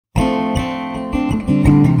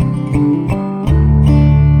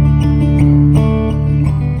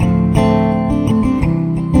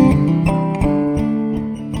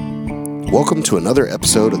welcome to another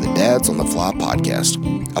episode of the Dads on the Fly podcast,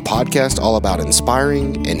 a podcast all about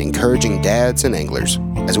inspiring and encouraging dads and anglers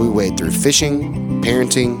as we wade through fishing,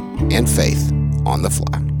 parenting, and faith on the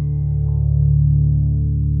fly.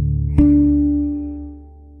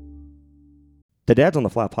 The Dads on the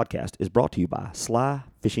Fly podcast is brought to you by Sly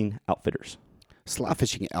Fishing Outfitters. Sly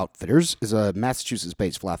Fishing Outfitters is a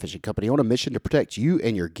Massachusetts-based fly fishing company on a mission to protect you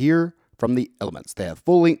and your gear from the elements. They have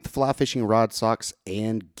full-length fly fishing rod, socks,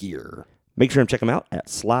 and gear. Make sure and check them out at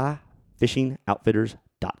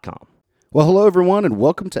slyfishingoutfitters.com. Well, hello, everyone, and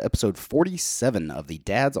welcome to episode 47 of the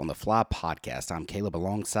Dads on the Fly podcast. I'm Caleb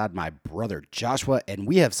alongside my brother Joshua, and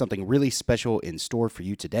we have something really special in store for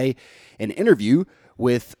you today, an interview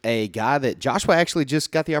with a guy that Joshua actually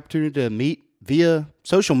just got the opportunity to meet via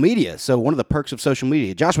social media. So one of the perks of social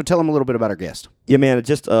media. Joshua, tell him a little bit about our guest. Yeah, man, I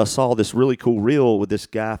just saw this really cool reel with this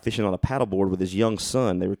guy fishing on a paddleboard with his young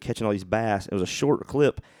son. They were catching all these bass. It was a short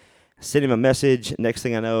clip. Sent him a message. Next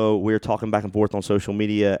thing I know, we were talking back and forth on social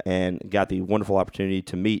media and got the wonderful opportunity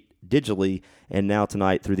to meet digitally. And now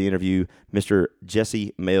tonight, through the interview, Mr.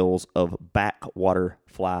 Jesse Males of Backwater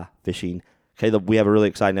Fly Fishing. Caleb, we have a really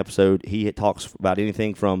exciting episode. He talks about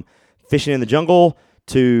anything from fishing in the jungle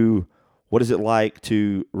to what is it like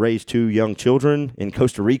to raise two young children in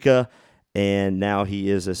Costa Rica, and now he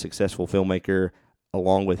is a successful filmmaker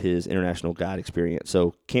along with his international guide experience.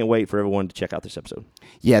 So can't wait for everyone to check out this episode.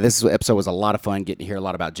 Yeah, this episode was a lot of fun, getting to hear a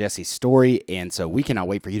lot about Jesse's story, and so we cannot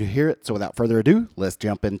wait for you to hear it. So without further ado, let's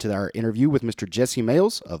jump into our interview with Mr. Jesse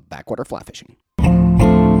Males of Backwater Fly Fishing.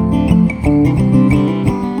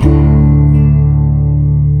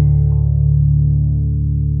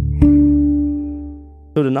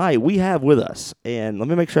 So tonight we have with us, and let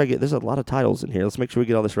me make sure there's a lot of titles in here. Let's make sure we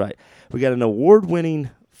get all this right. We got an award-winning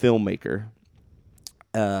filmmaker,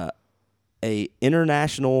 a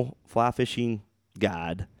international fly fishing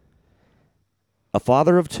guide, a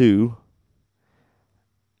father of two,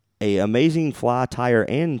 a amazing fly tire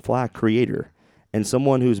and fly creator, and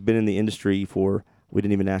someone who's been in the industry for, we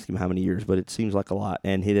didn't even ask him how many years, but it seems like a lot,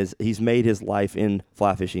 and he's made his life in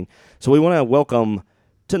fly fishing. So we want to welcome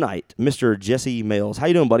tonight Mr. Jesse Males. How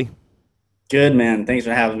you doing, buddy? Good, man. Thanks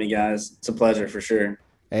for having me, guys. It's a pleasure for sure.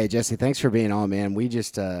 Hey, Jesse, thanks for being on, man. We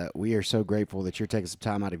just we are so grateful that you're taking some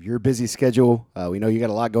time out of your busy schedule. We know you got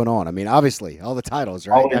a lot going on. I mean, obviously, all the titles,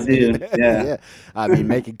 right? Always do. Yeah. Yeah. I mean,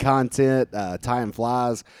 making content, tying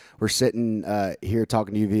flies. We're sitting here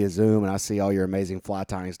talking to you via Zoom, and I see all your amazing fly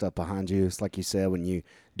tying stuff behind you. It's like you said, when you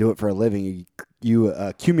do it for a living, you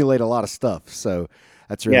accumulate a lot of stuff. So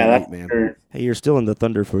that's really neat, man. Sure. Hey, you're still in the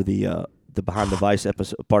thunder for the behind the vice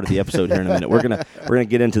episode, part of the episode here in a minute. We're gonna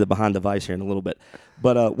get into the behind the vice here in a little bit,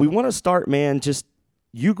 but we want to start, man. Just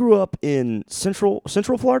you grew up in Central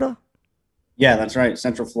Florida. Yeah, that's right,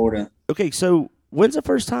 Central Florida. Okay, so when's the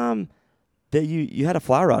first time that you had a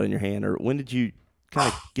fly rod in your hand, or when did you kind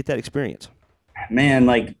of get that experience? Man,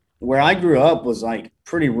 like where I grew up was like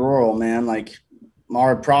pretty rural, man. Like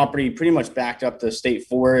our property pretty much backed up the state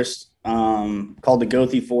forest. Called the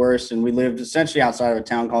Gothi Forest, and we lived essentially outside of a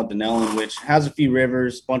town called Denellen, which has a few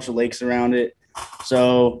rivers, a bunch of lakes around it.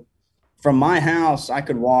 So from my house, I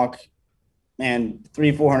could walk,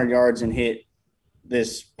 300-400 yards and hit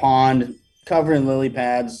this pond covered in lily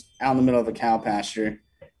pads out in the middle of a cow pasture.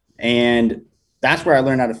 And that's where I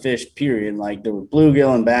learned how to fish, period. Like there were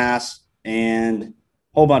bluegill and bass and a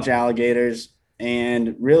whole bunch of alligators.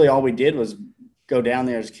 And really all we did was go down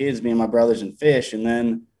there as kids, me and my brothers, and fish. And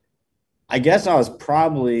then I guess I was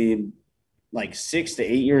probably like 6 to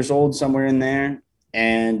 8 years old, somewhere in there.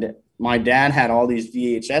 And my dad had all these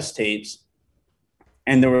VHS tapes,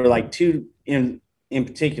 and there were like two in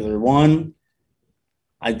particular. One,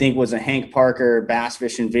 I think, was a Hank Parker bass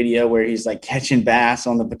fishing video where he's like catching bass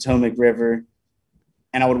on the Potomac River.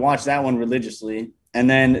 And I would watch that one religiously. And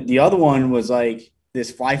then the other one was like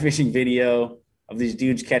this fly fishing video of these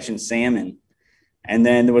dudes catching salmon. And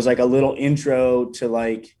then there was like a little intro to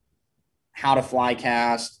like how to fly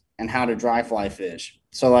cast and how to dry fly fish.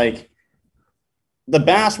 So like the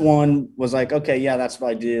bass one was like, okay, yeah, that's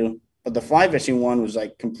what I do. But the fly fishing one was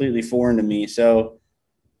like completely foreign to me. So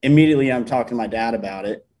immediately I'm talking to my dad about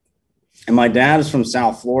it. And my dad is from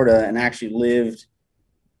South Florida and actually lived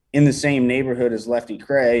in the same neighborhood as Lefty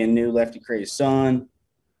Kreh and knew Lefty Kreh's son.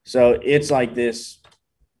 So it's like this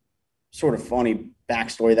sort of funny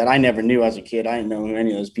backstory that I never knew as a kid. I didn't know who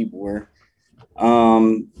any of those people were.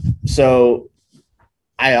 So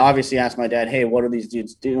I obviously asked my dad, hey, what are these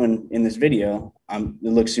dudes doing in this video? It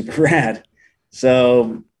looks super rad.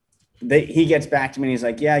 So he gets back to me and he's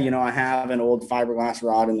like, yeah, I have an old fiberglass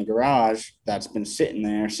rod in the garage that's been sitting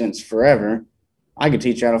there since forever. I could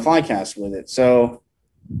teach you how to fly cast with it. So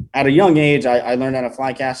at a young age, I learned how to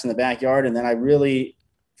fly cast in the backyard. And then I really,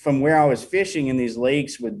 from where I was fishing in these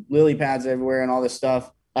lakes with lily pads everywhere and all this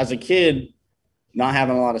stuff, as a kid, not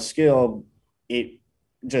having a lot of skill, it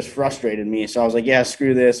just frustrated me. So I was like, yeah,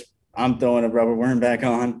 screw this. I'm throwing a rubber worm back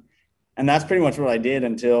on. And that's pretty much what I did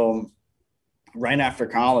until right after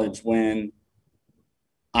college, when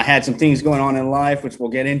I had some things going on in life, which we'll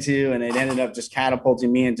get into, and it ended up just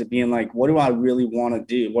catapulting me into being like, what do I really want to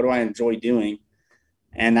do? What do I enjoy doing?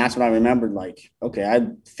 And that's when I remembered, like, okay, I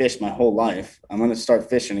fished my whole life. I'm going to start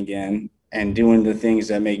fishing again and doing the things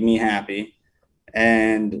that make me happy.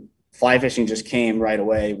 And fly fishing just came right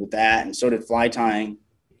away with that. And so did fly tying.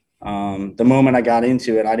 The moment I got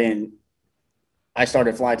into it, I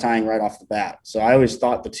started fly tying right off the bat. So I always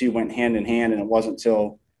thought the two went hand in hand. And it wasn't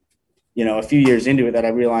until, a few years into it that I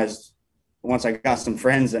realized, once I got some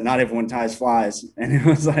friends, that not everyone ties flies. And it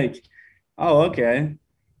was like, oh, okay.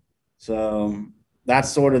 So that's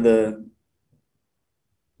sort of the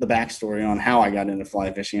backstory on how I got into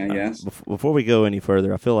fly fishing, I guess. Before we go any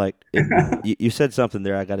further, I feel like you said something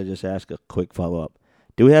there. I got to just ask a quick follow up.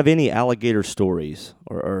 Do we have any alligator stories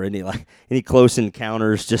or any close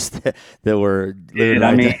encounters just that were? Dude,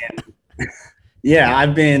 I mean,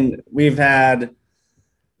 yeah, we've had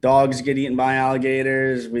dogs get eaten by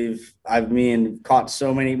alligators. Caught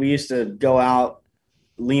so many. We used to go out,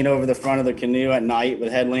 lean over the front of the canoe at night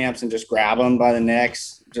with headlamps and just grab them by the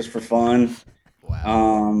necks just for fun.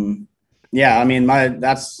 Wow. Yeah, I mean,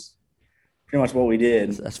 that's pretty much what we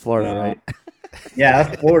did. That's Florida, right? Yeah,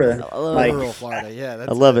 that's Florida. Rural Florida. Yeah,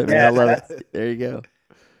 I love it, man. I love it. There you go.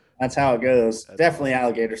 That's how it goes. That's Definitely awesome.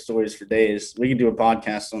 Alligator stories for days. We can do a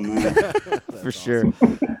podcast on that. For awesome.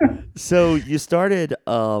 Sure. So you started,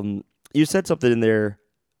 you said something in there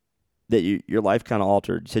that your life kind of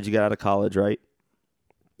altered. You said you got out of college, right?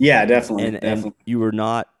 Yeah, definitely. And you were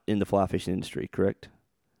not in the fly fishing industry, correct?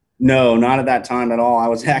 No, not at that time at all. I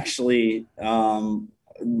was actually,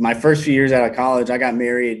 my first few years out of college, I got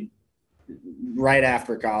married right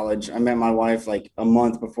after college. I met my wife like a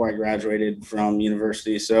month before I graduated from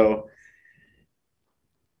university. So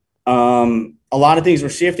a lot of things were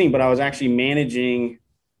shifting, but I was actually managing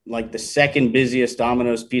like the second busiest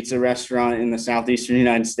Domino's pizza restaurant in the southeastern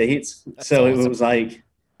United States. So awesome. It was like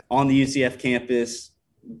on the UCF campus,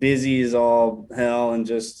 busy as all hell, and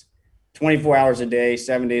just 24 hours a day,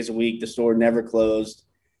 7 days a week. The store never closed.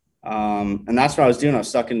 And that's what I was doing. I was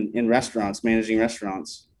stuck in restaurants, managing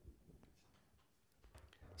restaurants.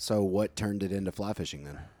 So what turned it into fly fishing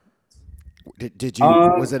then? Did you,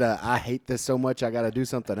 was it I hate this so much I got to do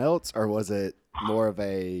something else, or was it more of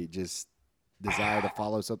a just desire to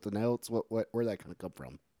follow something else? Where'd that kind of come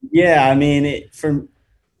from? Yeah, I mean,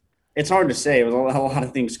 it's hard to say. It was a lot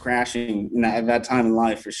of things crashing at that time in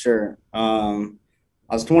life for sure. I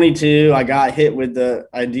was 22. I got hit with the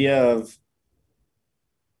idea of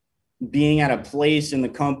being at a place in the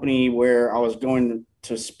company where I was going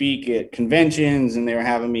to speak at conventions, and they were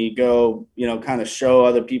having me go, kind of show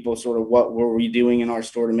other people sort of what were we doing in our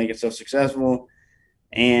store to make it so successful.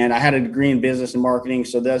 And I had a degree in business and marketing,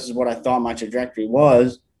 so this is what I thought my trajectory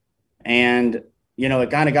was. And it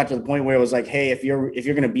kind of got to the point where it was like, hey, if you're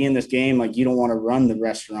going to be in this game, like, you don't want to run the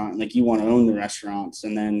restaurant, like, you want to own the restaurants.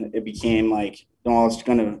 And then it became like, no, it's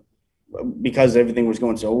going to, because everything was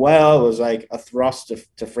going so well, it was like a thrust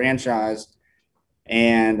to franchise.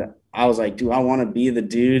 And I was like, do I want to be the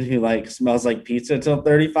dude who like smells like pizza till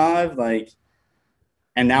 35? Like,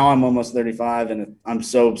 and now I'm almost 35, and I'm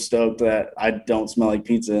so stoked that I don't smell like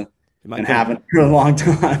pizza and haven't for a long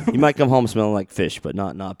time. You might come home smelling like fish, but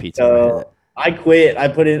not pizza. So I quit. I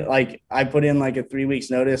put in like a 3 weeks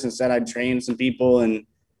notice and said I'd train some people, and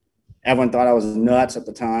everyone thought I was nuts at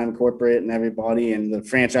the time, corporate and everybody. And the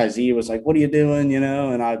franchisee was like, what are you doing?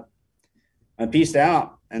 And I peaced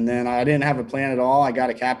out. And then I didn't have a plan at all. I got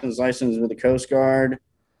a captain's license with the Coast Guard.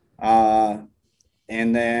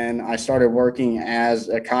 And then I started working as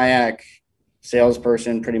a kayak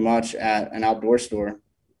salesperson pretty much at an outdoor store.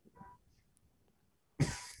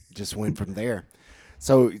 Just went from there.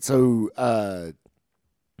 So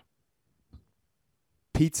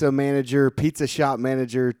pizza shop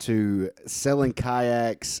manager to selling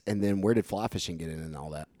kayaks, and then where did fly fishing get in and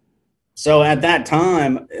all that? So at that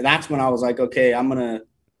time, that's when I was like, okay,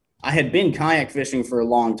 I had been kayak fishing for a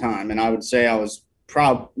long time, and I would say I was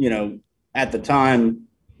proud, at the time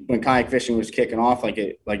when kayak fishing was kicking off like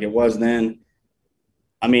it was then.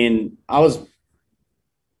 I mean, I was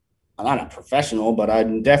not a professional, but I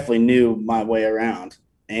definitely knew my way around,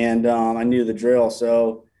 and I knew the drill.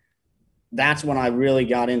 So that's when I really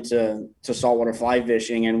got into saltwater fly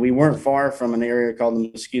fishing. And we weren't far from an area called the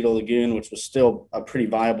Mosquito Lagoon, which was still a pretty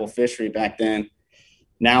viable fishery back then.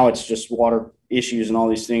 now it's just water issues and all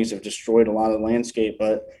these things have destroyed a lot of the landscape.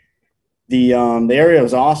 But the area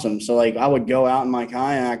was awesome. So like I would go out in my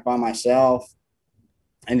kayak by myself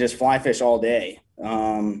and just fly fish all day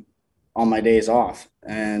on my days off.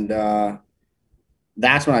 And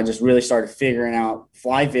that's when I just really started figuring out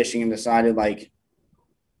fly fishing and decided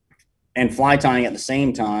and fly tying at the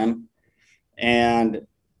same time. And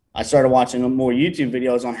I started watching more YouTube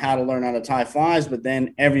videos on how to learn how to tie flies, but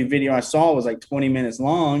then every video I saw was like 20 minutes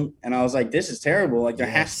long. And I was like, this is terrible. Like there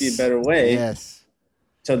has to be a better way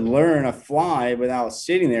to learn a fly without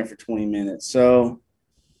sitting there for 20 minutes. So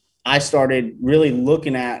I started really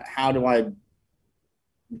looking at how do I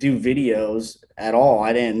do videos at all.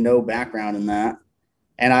 I didn't know background in that.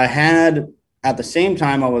 And at the same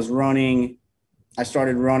time I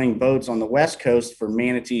started running boats on the West Coast for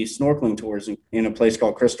manatee snorkeling tours in a place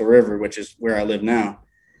called Crystal River, which is where I live now.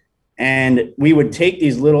 And we would take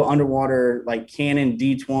these little underwater, like Canon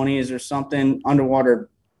D20s or something,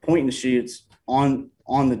 underwater point and shoots on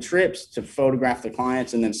the trips to photograph the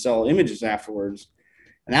clients and then sell images afterwards.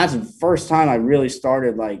 And that's the first time I really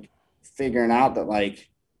started like figuring out that like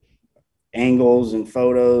angles and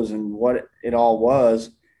photos and what it all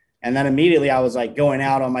was. And then immediately I was like going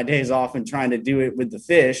out on my days off and trying to do it with the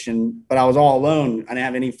fish. But I was all alone. I didn't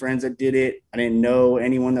have any friends that did it. I didn't know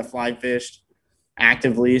anyone that fly fished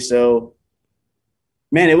actively. So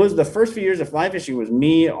man, it was the first few years of fly fishing was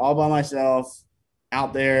me all by myself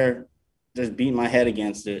out there, just beating my head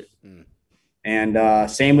against it. And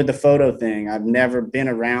same with the photo thing. I've never been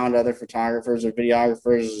around other photographers or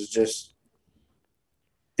videographers. It's just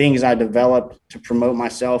things I developed to promote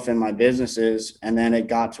myself and my businesses. And then it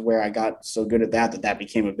got to where I got so good at that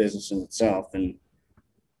became a business in itself. And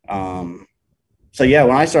so, yeah,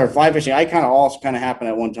 when I started fly fishing, I all happened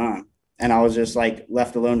at one time. And I was just like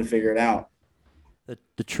left alone to figure it out.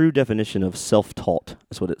 The true definition of self-taught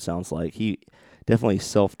is what it sounds like. He definitely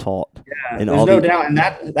self-taught. Yeah, there's no doubt. And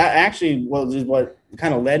that actually was what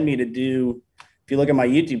kind of led me to do, if you look at my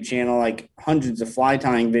YouTube channel, like hundreds of fly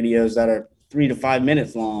tying videos that are 3 to 5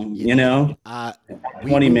 minutes long,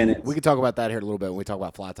 20 minutes. We could talk about that here a little bit when we talk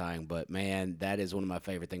about fly tying, but man, that is one of my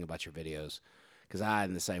favorite things about your videos. Because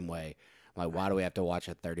I'm the same way. I'm like, why do we have to watch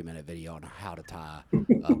a 30-minute video on how to tie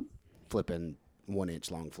a flipping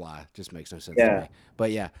 1-inch long fly? Just makes no sense to me.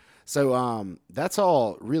 But yeah, so that's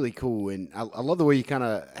all really cool. And I love the way you kind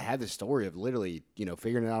of had the story of literally,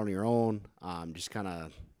 figuring it out on your own. Just kind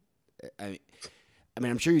of, I mean,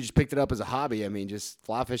 I'm sure you just picked it up as a hobby. I mean, just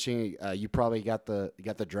fly fishing. You probably got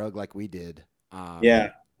the drug like we did. But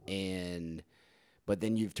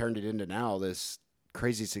then you've turned it into now this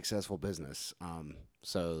crazy successful business.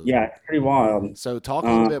 So yeah, it's pretty wild. So talk a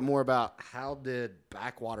little bit more about how did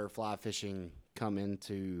backwater fly fishing come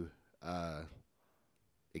into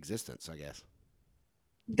existence, I guess.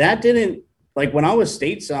 That didn't, like when I was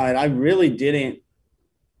stateside, I really didn't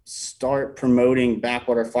start promoting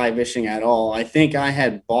backwater fly fishing at all. I think I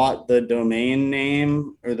had bought the domain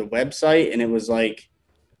name or the website, and it was like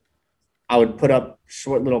I would put up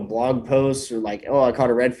short little blog posts or like, oh, I caught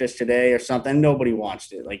a redfish today or something. Nobody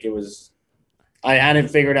watched it. Like I hadn't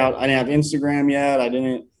figured out, I didn't have Instagram yet.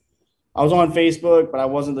 I was on Facebook, but I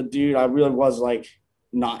wasn't the dude. I really was like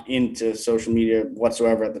not into social media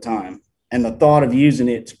whatsoever at the time. And the thought of using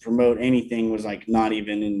it to promote anything was like not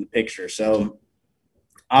even in the picture. So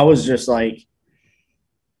I was just like,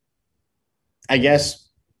 I guess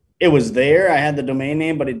it was there. I had the domain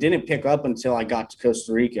name, but it didn't pick up until I got to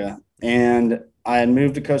Costa Rica. And I had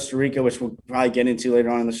moved to Costa Rica, which we'll probably get into later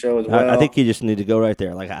on in the show as well. I think you just need to go right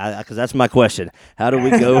there, because that's my question. How do we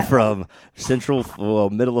go from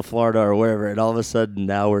middle of Florida or wherever, and all of a sudden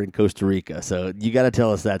now we're in Costa Rica? So you got to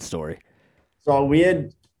tell us that story. So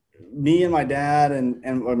me and my dad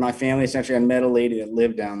and my family essentially had met a lady that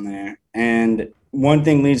lived down there, and one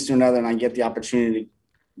thing leads to another, and they get the opportunity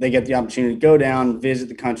to go down, visit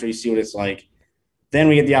the country, see what it's like. Then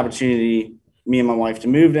we get the opportunity, me and my wife, to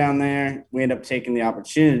move down there. We end up taking the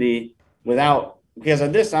opportunity because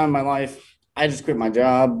at this time in my life, I just quit my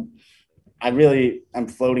job. I really am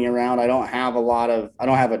floating around. I don't have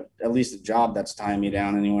at least a job that's tying me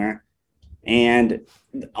down anywhere. And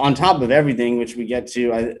on top of everything, which we get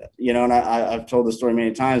to, I've told the story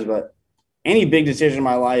many times, but any big decision in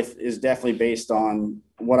my life is definitely based on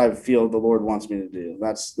what I feel the Lord wants me to do.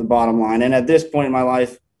 That's the bottom line. And at this point in my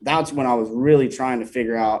life, that's when I was really trying to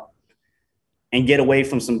figure out and get away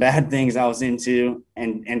from some bad things I was into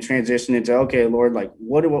and transition into, okay, Lord, like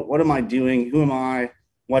what am I doing? Who am I?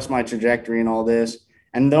 What's my trajectory and all this?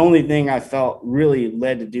 And the only thing I felt really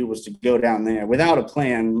led to do was to go down there without a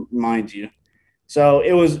plan, mind you. So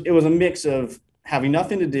it was a mix of having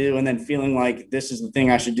nothing to do, and then feeling like this is the thing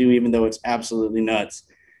I should do, even though it's absolutely nuts.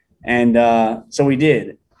 And so we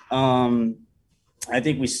did. I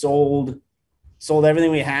think we sold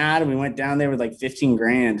everything we had, and we went down there with like 15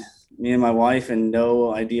 grand, me and my wife, and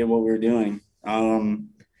no idea what we were doing. And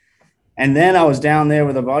then I was down there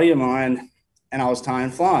with a buddy of mine, and I was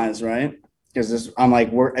tying flies, right? Because I'm like,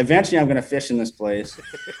 eventually I'm going to fish in this place,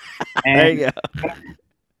 and There you go.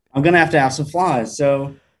 I'm going to have some flies.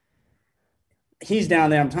 So he's down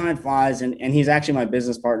there, I'm tying flies, and he's actually my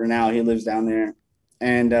business partner now. He lives down there,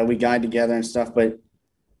 and we guide together and stuff.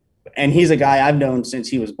 And he's a guy I've known since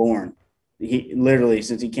he was born. He literally,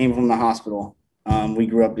 since he came from the hospital, we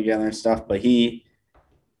grew up together and stuff. But he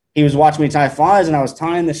was watching me tie flies, and I was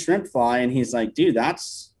tying the shrimp fly, and he's like, dude,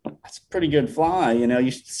 that's a pretty good fly. You know,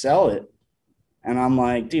 you should sell it. And I'm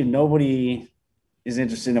like, dude, nobody is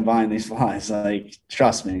interested in buying these flies. Like,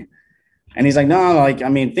 trust me. And he's like, no, like, I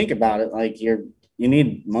mean, think about it. Like, you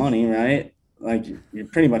need money, right? Like, you're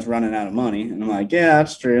pretty much running out of money. And I'm like, yeah,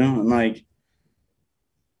 that's true. I'm like,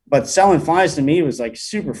 but selling flies to me was like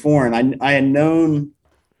super foreign. I had known,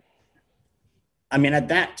 I mean, at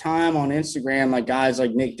that time on Instagram, like guys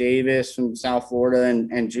like Nick Davis from South Florida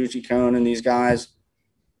and Juicy Cone and these guys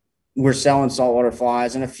were selling saltwater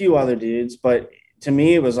flies and a few other dudes. But to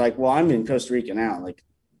me, it was like, well, I'm in Costa Rica now. Like,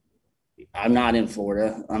 I'm not in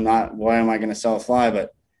Florida. Why am I going to sell a fly?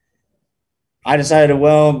 But I decided,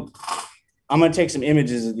 well, I'm going to take some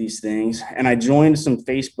images of these things. And I joined some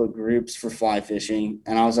Facebook groups for fly fishing.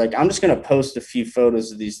 And I was like, I'm just going to post a few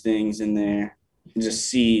photos of these things in there and just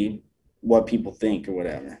see what people think or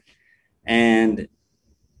whatever. And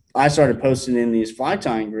I started posting in these fly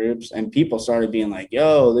tying groups, and people started being like,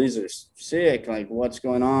 yo, these are sick. Like, what's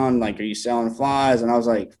going on? Like, are you selling flies? And I was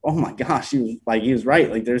like, oh my gosh, he was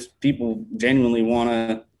right. Like, there's people genuinely want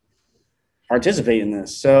to participate in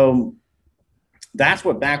this. So that's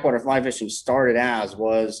what backwater fly fishing started as,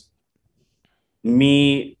 was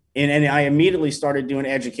me. And I immediately started doing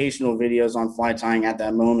educational videos on fly tying at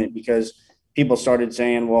that moment, because people started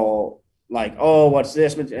saying, well, like, oh, what's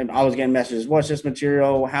this? And I was getting messages, what's this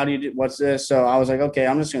material? How do you do, what's this? So I was like, okay,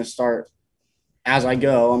 I'm just going to start as I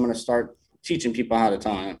go. I'm going to start teaching people how to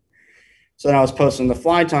tie. So then I was posting the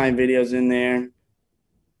fly tying videos in there,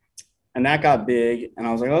 and that got big. And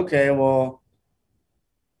I was like, okay, well,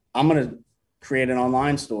 I'm going to create an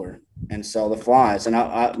online store and sell the flies.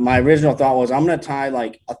 And my original thought was, I'm going to tie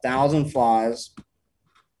like 1,000 flies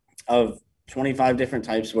of 25 different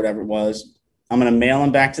types, whatever it was. I'm going to mail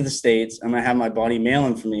them back to the States. I'm going to have my buddy mail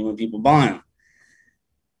them for me when people buy them.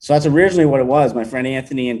 So that's originally what it was. My friend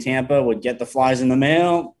Anthony in Tampa would get the flies in the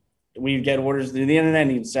mail. We'd get orders through the internet,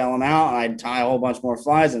 and he'd sell them out. I'd tie a whole bunch more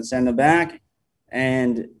flies and send them back.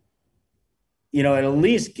 And, you know, it at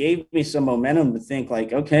least gave me some momentum to think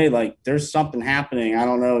like, okay, like there's something happening. I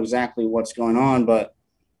don't know exactly what's going on, but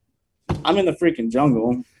I'm in the freaking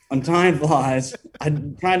jungle. I'm tying flies.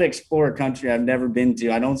 I'm trying to explore a country I've never been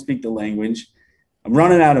to. I don't speak the language. I'm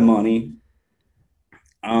running out of money.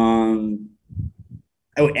 I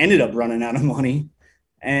ended up running out of money,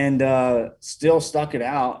 and still stuck it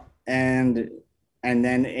out. And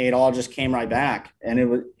then it all just came right back.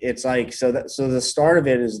 And it's like, so the start of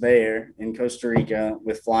it is there in Costa Rica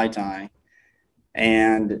with fly tying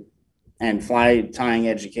and fly tying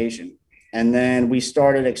education. And then we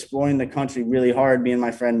started exploring the country really hard, me and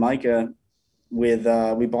my friend Micah, we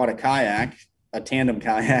bought a kayak, a tandem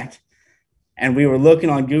kayak. And we were looking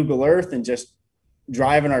on Google Earth and just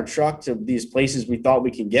driving our truck to these places we thought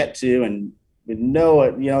we could get to. And we know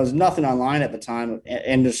it, there's nothing online at the time.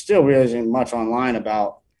 And there still really isn't much online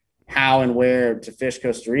about how and where to fish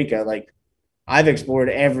Costa Rica. Like, I've explored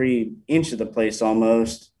every inch of the place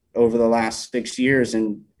almost over the last 6 years.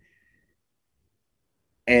 And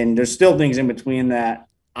there's still things in between that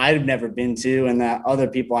I've never been to, and that other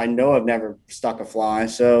people I know have never stuck a fly.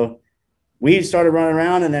 So we started running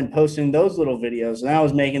around and then posting those little videos. And I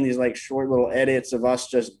was making these like short little edits of us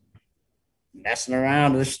just messing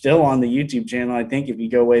around. They're still on the YouTube channel. I think if you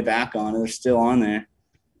go way back on it, they're still on there.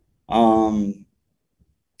 And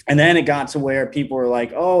then it got to where people were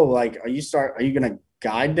like, oh, like, are you going to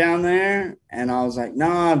guide down there? And I was like, no,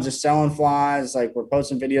 I'm just selling flies. Like, we're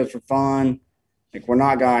posting videos for fun. Like, we're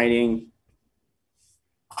not guiding.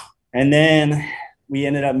 And then we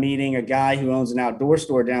ended up meeting a guy who owns an outdoor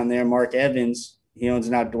store down there, Mark Evans. He owns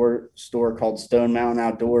an outdoor store called Stone Mountain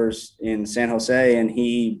Outdoors in San Jose, and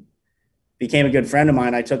he became a good friend of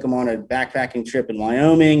mine. I took him on a backpacking trip in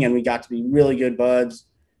Wyoming, and we got to be really good buds.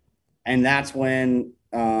 And that's when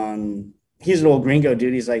he's an old gringo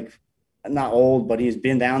dude. He's like, not old, but he's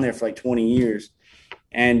been down there for like 20 years.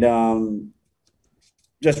 And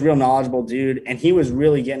just real knowledgeable dude. And he was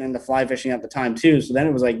really getting into fly fishing at the time too. So then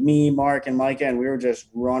it was like me, Mark, and Micah, and we were just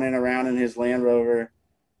running around in his Land Rover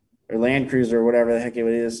or Land Cruiser or whatever the heck it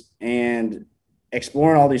is, and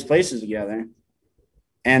exploring all these places together.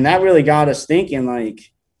 And that really got us thinking, like,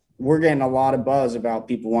 we're getting a lot of buzz about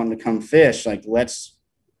people wanting to come fish. Like, let's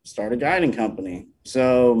start a guiding company.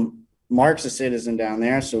 So Mark's a citizen down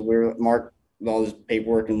there. So Mark, with all this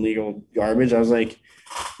paperwork and legal garbage, I was like,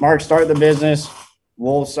 Mark, start the business.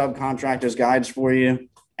 We'll subcontract as guides for you.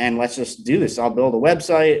 And let's just do this. I'll build a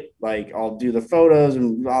website. Like, I'll do the photos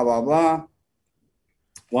and blah, blah, blah.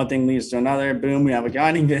 One thing leads to another. Boom, we have a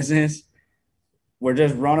guiding business. We're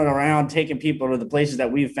just running around taking people to the places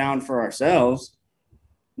that we've found for ourselves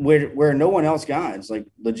where no one else guides, like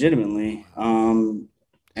legitimately.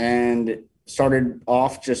 And started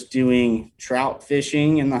off just doing trout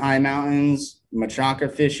fishing in the high mountains,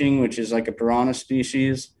 machaca fishing, which is like a piranha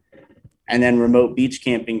species, and then remote beach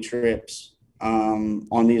camping trips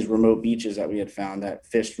on these remote beaches that we had found that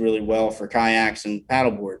fished really well for kayaks and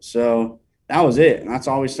paddleboards. So that was it. And that's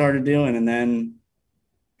all we started doing. And then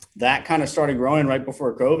that kind of started growing right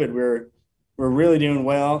before COVID. We're really doing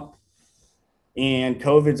well. And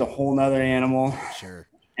COVID's a whole nother animal. Sure.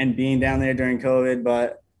 And being down there during COVID.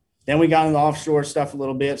 But then we got into offshore stuff a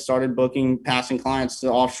little bit, started passing clients to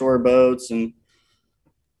offshore boats. And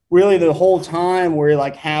really the whole time we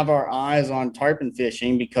like have our eyes on tarpon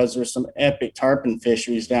fishing, because there's some epic tarpon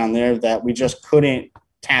fisheries down there that we just couldn't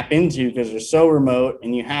tap into because they're so remote,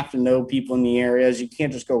 and you have to know people in the areas. You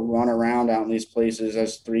can't just go run around out in these places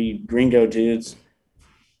as three gringo dudes.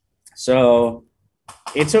 So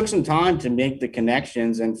it took some time to make the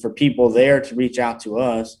connections and for people there to reach out to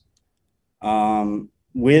us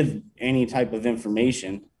with any type of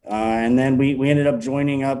information. And then we ended up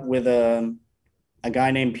joining up with a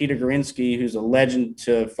guy named Peter Gorinsky, who's a legend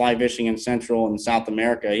to fly fishing in Central and South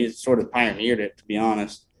America. He's sort of pioneered it, to be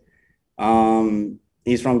honest.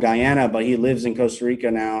 He's from Guyana, but he lives in Costa Rica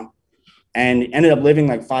now, and ended up living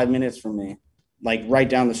like 5 minutes from me, like right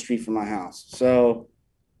down the street from my house. So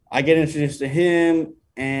I get introduced to him,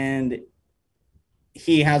 and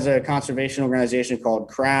he has a conservation organization called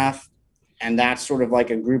CRAFT, and that's sort of like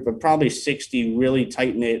a group of probably 60 really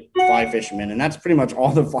tight-knit fly fishermen, and that's pretty much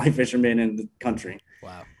all the fly fishermen in the country.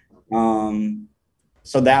 Wow.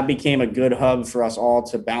 So that became a good hub for us all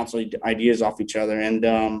to bounce ideas off each other, and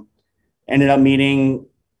ended up meeting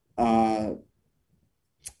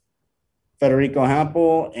Federico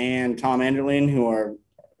Hampel and Tom Enderlin, who are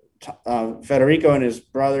Federico and his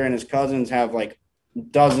brother and his cousins have like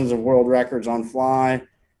dozens of world records on fly.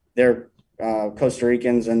 They're Costa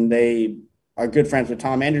Ricans, and they are good friends with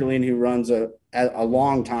Tom Enderlin, who runs a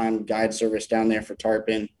long time guide service down there for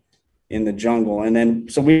tarpon in the jungle. And then,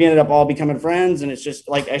 so we ended up all becoming friends, and it's just,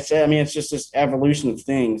 like I said, I mean, it's just this evolution of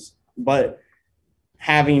things. But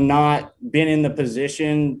having not been in the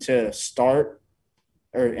position to start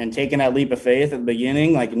and taking that leap of faith at the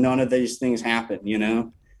beginning, like none of these things happen, you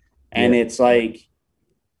know? And It's like,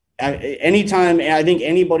 anytime, I think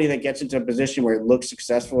anybody that gets into a position where it looks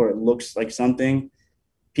successful or it looks like something,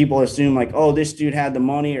 people assume like, oh, this dude had the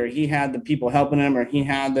money, or he had the people helping him, or he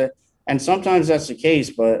had and sometimes that's the case.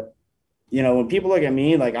 But, you know, when people look at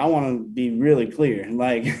me, like, I want to be really clear. And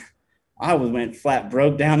like, I went flat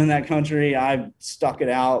broke down in that country. I stuck it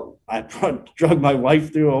out. I drug my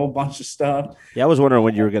wife through a whole bunch of stuff. Yeah, I was wondering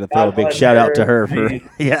when you were going to throw a big shout out to her for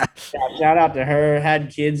yeah. Shout out to her.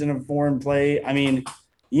 Had kids in a foreign place. I mean,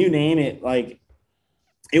 you name it. Like,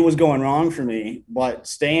 it was going wrong for me, but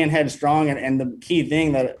staying headstrong. And the key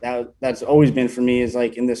thing that's always been for me is,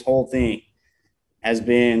 like, in this whole thing has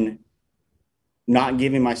been not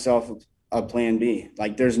giving myself a plan B.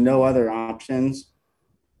 Like, there's no other options.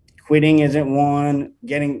 Quitting isn't one.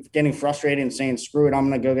 Getting frustrated and saying, screw it, I'm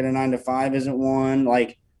going to go get a 9-to-5 isn't one.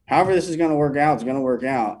 Like, however this is going to work out, it's going to work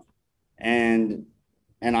out. And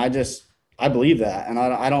I believe that. And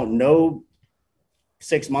I don't know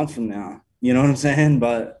 6 months from now, you know what I'm saying?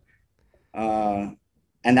 But, and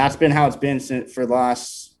that's been how it's been for the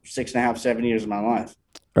last 6.5, 7 years of my life.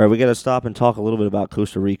 All right, we got to stop and talk a little bit about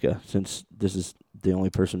Costa Rica, since this is the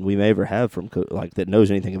only person we may ever have from that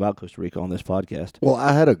knows anything about Costa Rica on this podcast. Well,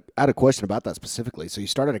 I had a question about that specifically. So you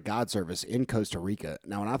started a guide service in Costa Rica.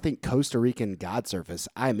 Now, when I think Costa Rican guide service,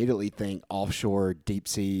 I immediately think offshore, deep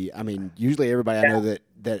sea. I mean, usually everybody I know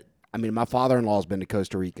that I mean, my father-in-law's been to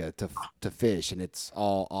Costa Rica to fish, and it's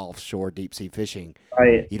all offshore, deep sea fishing.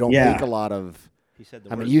 Right. You don't think a lot of. He said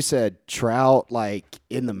I mean, you said trout like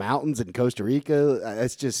in the mountains in Costa Rica.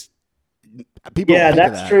 That's just. People yeah,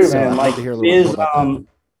 that's true, so man. Like,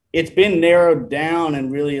 it's been narrowed down and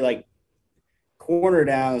really like cornered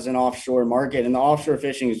as an offshore market, and the offshore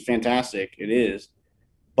fishing is fantastic. It is.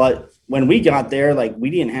 But when we got there, like, we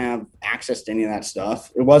didn't have access to any of that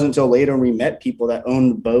stuff. It wasn't until later when we met people that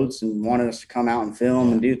owned boats and wanted us to come out and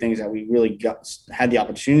film and do things that we really had the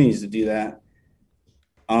opportunities to do that.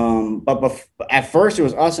 But at first it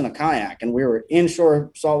was us in a kayak, and we were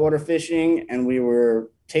inshore saltwater fishing, and we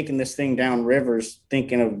were taking this thing down rivers,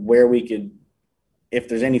 thinking of where we could, if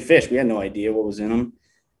there's any fish. We had no idea what was in them.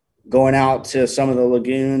 Going out to some of the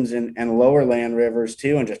lagoons and lower land rivers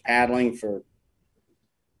too, and just paddling for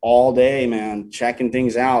all day, man, checking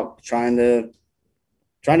things out, trying to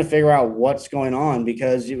figure out what's going on.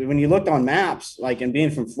 Because when you looked on maps, like, and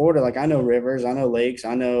being from Florida, like, I know rivers, I know lakes,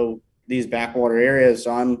 I know these backwater areas.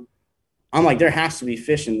 So I'm like, there has to be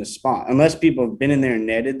fish in this spot, unless people have been in there and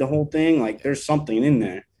netted the whole thing. Like, there's something in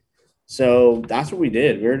there. So that's what we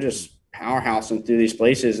did. We were just powerhousing through these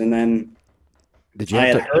places. And then I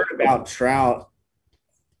had heard about trout,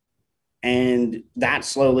 and that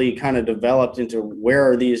slowly kind of developed into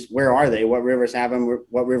where are they? What rivers have them?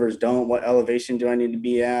 What rivers don't? What elevation do I need to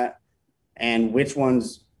be at? And which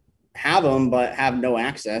ones have them but have no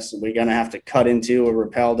access? We're going to have to cut into or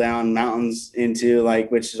rappel down mountains into,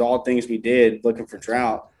 like, which is all things we did looking for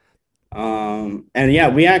trout. And yeah,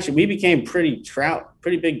 we became pretty big trout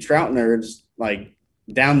nerds, like,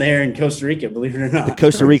 down there in Costa Rica, believe it or not. The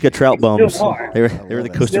Costa Rica trout bums. They were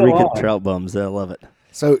the Costa Rica trout bums. I love it.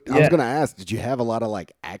 So I was going to ask, did you have a lot of,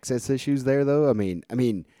 like, access issues there, though? I mean,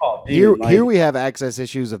 oh, dude, here we have access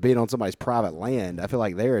issues of being on somebody's private land. I feel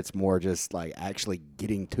like there it's more just, like, actually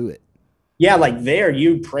getting to it. Yeah, like, there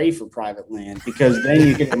you pray for private land, because then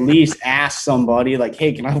you can at least ask somebody, like,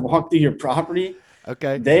 hey, can I walk through your property?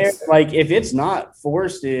 Okay. There, like, if it's not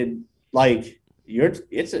forested, like,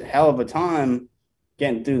 it's a hell of a time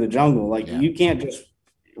getting through the jungle. Like, you can't just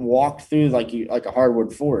walk through like a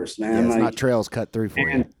hardwood forest, man. Yeah, it's like, not trails cut through for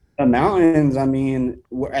you. The mountains, I mean,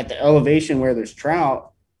 at the elevation where there's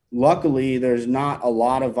trout, luckily there's not a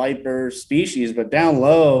lot of viper species, but down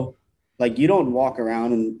low, like, you don't walk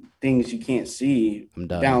around and things you can't see.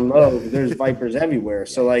 Down low, there's vipers everywhere.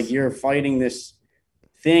 So, like, you're fighting this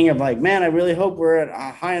thing of, like, man, I really hope we're at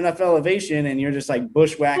a high enough elevation, and you're just, like,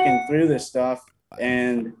 bushwhacking through this stuff.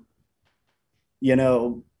 And, you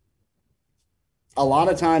know, a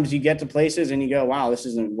lot of times you get to places and you go, wow, this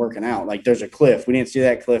isn't working out. Like, there's a cliff. We didn't see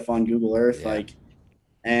that cliff on Google Earth. Yeah. Like,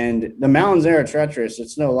 and the mountains there are treacherous.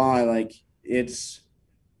 It's no lie. Like, you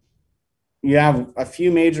have a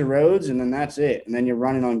few major roads, and then that's it. And then you're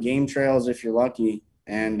running on game trails if you're lucky.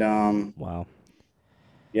 And wow.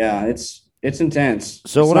 Yeah, it's intense.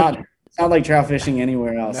 So it's not like trout fishing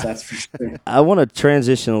anywhere else, that's for sure. I want to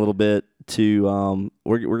transition a little bit to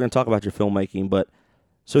we're going to talk about your filmmaking, but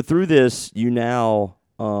so through this, you now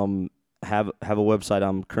have a website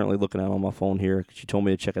I'm currently looking at on my phone here, because you told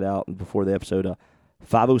me to check it out before the episode,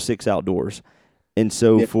 506 Outdoors. And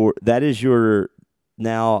so for that is your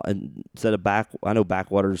now, instead of I know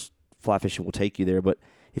backwaters fly fishing will take you there, but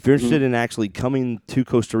if you're interested in actually coming to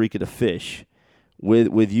Costa Rica to fish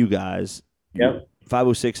with you guys,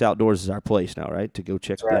 506 Outdoors is our place now, right? To go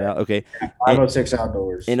check that out. Okay. 506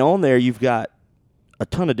 Outdoors. And on there, you've got a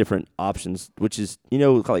ton of different options, which is,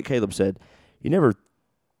 like Caleb said, you never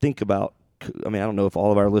think about. I mean, I don't know if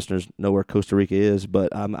all of our listeners know where Costa Rica is,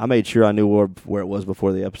 but I made sure I knew where it was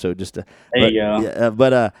before the episode. Just to, there you go. Yeah,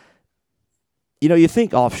 but you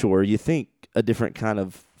think offshore, you think a different kind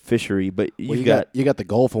of fishery, but you got the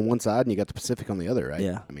Gulf on one side and you got the Pacific on the other, right?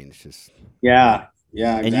 Yeah. I mean, it's just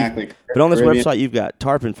exactly. But on this website, you've got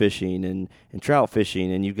tarpon fishing and trout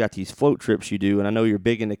fishing, and you've got these float trips you do. And I know you're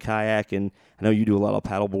big into kayak, and I know you do a lot of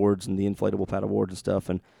paddle boards and the inflatable paddle boards and stuff.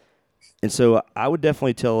 And so I would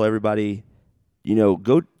definitely tell everybody,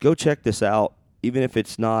 go check this out, even if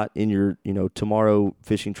it's not in your tomorrow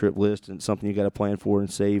fishing trip list and something you got to plan for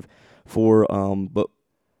and save for. But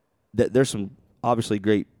there's some obviously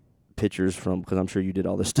great pictures because I'm sure you did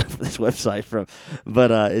all this stuff for this website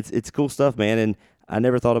but it's cool stuff, man. And I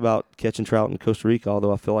never thought about catching trout in Costa Rica,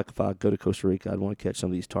 although I feel like if I go to Costa Rica, I'd want to catch some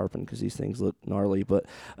of these tarpon because these things look gnarly. But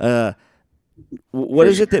what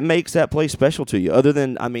is it that makes that place special to you, other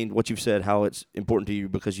than, I mean, what you've said, how it's important to you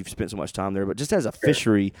because you've spent so much time there, but just as a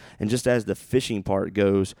fishery and just as the fishing part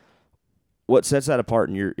goes, what sets that apart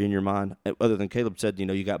in your mind, other than Caleb said,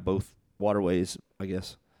 you got both waterways, I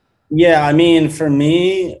guess? Yeah, I mean, for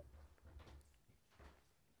me,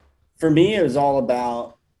 it was all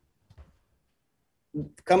about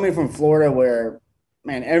coming from Florida, where,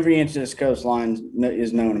 man, every inch of this coastline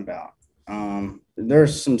is known about.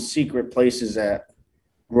 There's some secret places that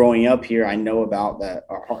growing up here I know about that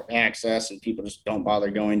are hard to access and people just don't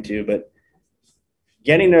bother going to. But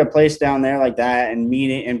getting to a place down there like that and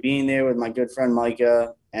meeting and being there with my good friend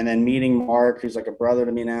Micah, and then meeting Mark, who's like a brother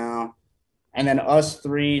to me now, and then us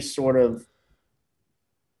three sort of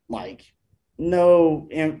like no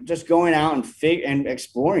and just going out and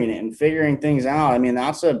exploring it and figuring things out. I mean,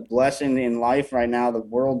 that's a blessing in life right now.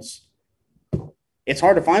 It's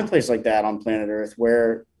hard to find a place like that on planet Earth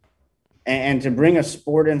where and to bring a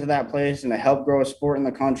sport into that place and to help grow a sport in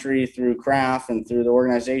the country through craft and through the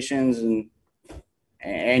organizations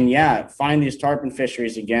and yeah, find these tarpon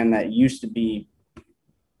fisheries again that used to be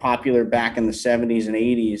popular back in the 70s and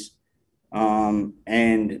 80s,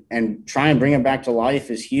 and try and bring it back to life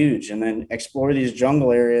is huge. And then explore these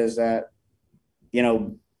jungle areas that, you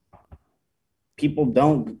know, people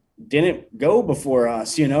didn't go before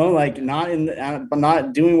us, you know, like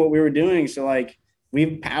not doing what we were doing. So like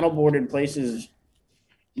we've paddleboarded places.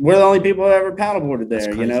 We're the only people that ever paddleboarded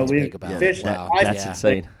there. You know, we fished. Wow. That's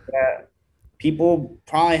insane. That people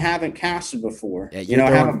probably haven't casted before. Yeah, you know,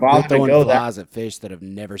 haven't bothered to go flies at fish that have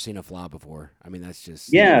never seen a fly before. I mean, that's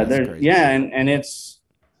just crazy. And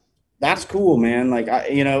that's cool, man. Like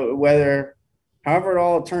you know, however it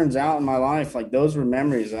all turns out in my life, like those were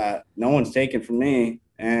memories that no one's taken from me,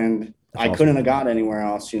 and I couldn't have got anywhere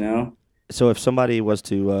else. You know. So if somebody was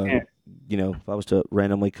to, you know, if I was to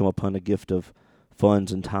randomly come upon a gift of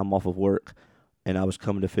funds and time off of work, and I was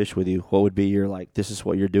coming to fish with you, what would be your like? This is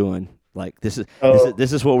what you're doing. Like this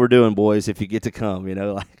is what we're doing, boys. If you get to come, you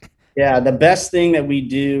know, like. Yeah, the best thing that we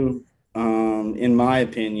do, in my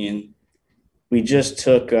opinion, we just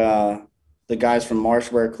took the guys from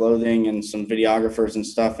Marshwear Clothing and some videographers and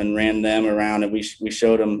stuff and ran them around, and we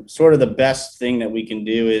showed them sort of the best thing that we can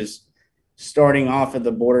do is starting off at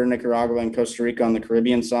the border of Nicaragua and Costa Rica on the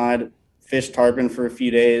Caribbean side, fish tarpon for a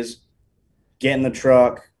few days, get in the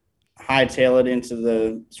truck, hightail it into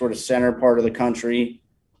the sort of center part of the country,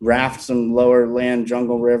 raft some lower land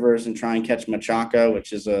jungle rivers and try and catch machaca,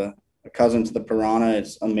 which is a cousin to the piranha.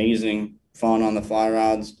 It's amazing fun on the fly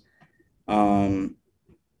rods.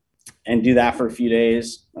 And do that for a few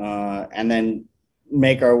days. And then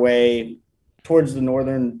make our way towards the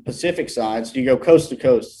northern Pacific side. So you go coast to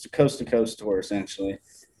coast. It's a coast to coast tour essentially.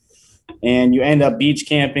 And you end up beach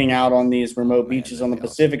camping out on these remote beaches on the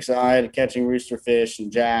Pacific side, catching rooster fish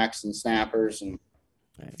and jacks and snappers and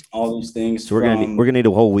all these things. So we're gonna need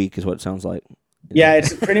a whole week, is what it sounds like. Yeah,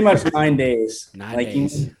 it's pretty much 9 days. 9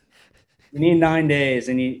 days. You need 9 days,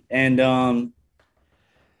 and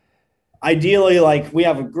ideally, like we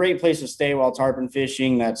have a great place to stay while tarpon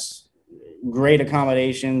fishing. That's great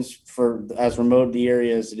accommodations for as remote the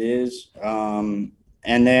area as it is. And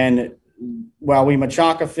then while we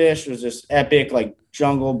machaca fish, there's this epic like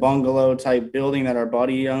jungle bungalow type building that our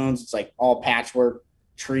buddy owns. It's like all patchwork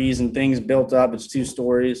trees and things built up. It's 2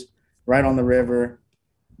 stories right on the river.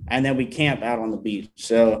 And then we camp out on the beach.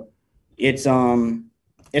 So it's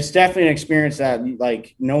definitely an experience that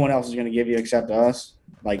like no one else is going to give you except us.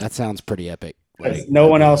 Like that sounds pretty epic. Like, no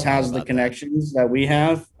one else has the connections that we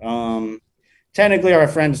have. Technically our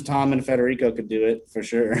friends Tom and Federico could do it for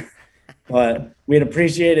sure, but we'd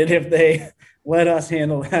appreciate it if they let us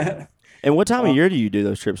handle that. And what time of year do you do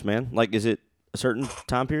those trips, man? Like, is it a certain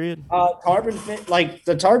time period? Tarpon, like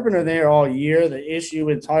the tarpon are there all year. The issue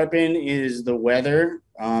with tarpon is the weather.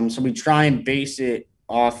 So we try and base it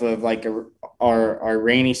off of like our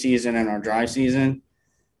rainy season and our dry season.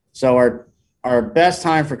 So our best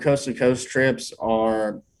time for coast to coast trips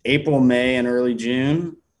are April, May, and early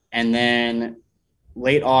June, and then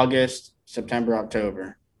late August, September,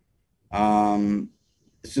 October.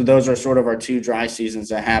 So those are sort of our 2 dry seasons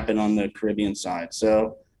that happen on the Caribbean side.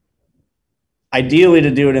 So ideally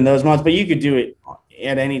to do it in those months, but you could do it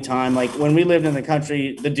at any time. Like when we lived in the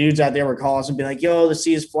country, the dudes out there would call us and be like, yo, the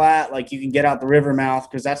sea is flat. Like you can get out the river mouth.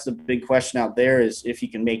 Cause that's the big question out there is if you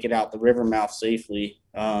can make it out the river mouth safely,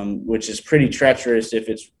 which is pretty treacherous. If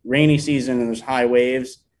it's rainy season and there's high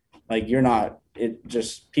waves, like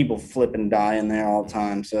people flip and die in there all the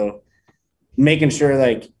time. So making sure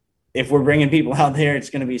like if we're bringing people out there, it's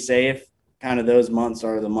going to be safe. Kind of those months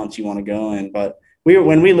are the months you want to go in. But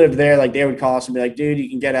when we lived there, like they would call us and be like, dude, you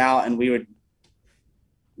can get out. And we would,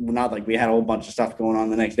 not like we had a whole bunch of stuff going on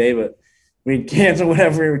the next day, but we'd cancel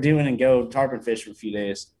whatever we were doing and go tarpon fish for a few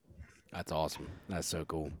days. That's awesome. That's so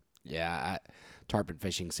cool. Yeah. Tarpon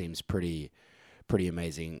fishing seems pretty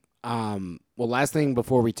amazing. Well, last thing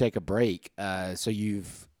before we take a break. So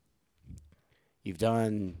you've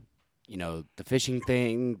done, you know, the fishing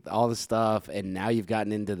thing, all the stuff, and now you've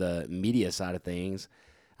gotten into the media side of things.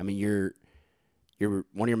 I mean, you're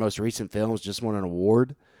one of your most recent films just won an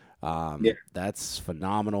award. Yeah. That's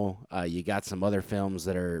phenomenal. You got some other films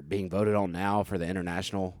that are being voted on now for the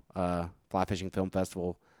International Fly Fishing Film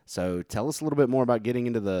Festival. So tell us a little bit more about getting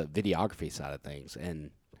into the videography side of things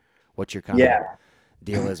and what your kind of Yeah.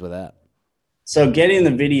 deal is with that. So getting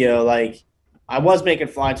the video, like I was making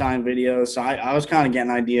fly time videos, so I was kind of getting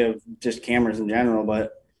an idea of just cameras in general,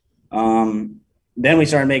 but then we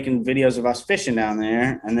started making videos of us fishing down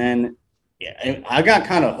there, and then I got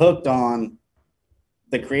kind of hooked on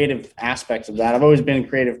the creative aspects of that. I've always been a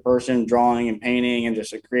creative person, drawing and painting, and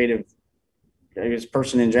just a creative, I guess,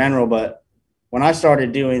 person in general. But when I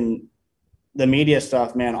started doing the media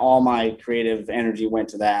stuff, man, all my creative energy went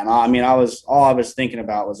to that. And I mean, all I was thinking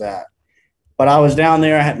about was that. But I was down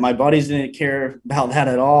there. My buddies didn't care about that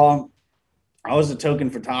at all. I was a token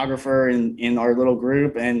photographer in our little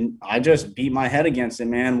group, and I just beat my head against it,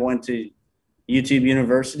 man. Went to YouTube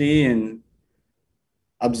University and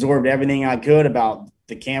absorbed everything I could about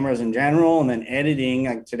the cameras in general, and then editing.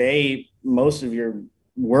 Like today, most of your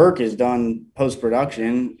work is done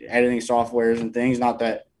post-production, editing softwares and things. Not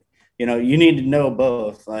that, you need to know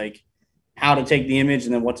both, like how to take the image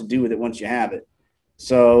and then what to do with it once you have it.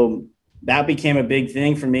 So that became a big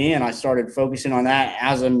thing for me, and I started focusing on that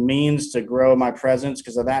as a means to grow my presence,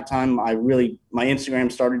 because at that time my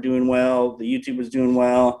Instagram started doing well, the YouTube was doing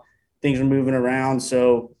well, things were moving around.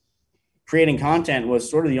 So creating content was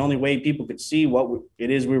sort of the only way people could see what it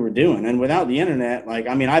is we were doing. And without the internet, like,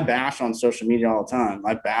 I mean, I bash on social media all the time.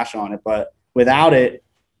 I bash on it, but without it,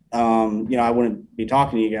 I wouldn't be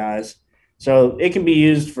talking to you guys. So it can be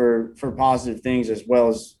used for positive things as well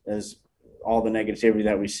as all the negativity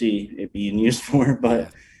that we see it being used for.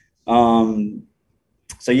 But,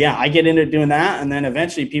 so yeah, I get into doing that. And then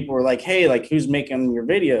eventually people were like, hey, like, who's making your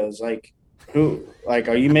videos? Like,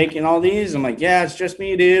 are you making all these? I'm like, yeah, it's just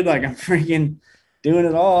me, dude. Like, I'm freaking doing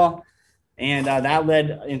it all. And that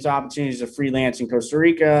led into opportunities to freelance in Costa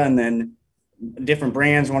Rica. And then different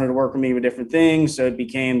brands wanted to work with me with different things. So it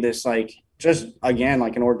became this, like, just again,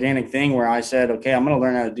 like an organic thing where I said, okay, I'm going to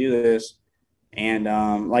learn how to do this. And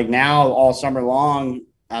like now all summer long,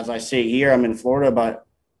 as I sit here, I'm in Florida, but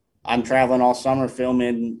I'm traveling all summer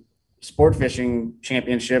filming sport fishing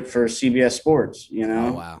championship for CBS Sports,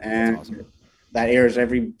 Oh, wow. And awesome. That airs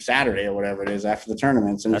every Saturday or whatever it is after the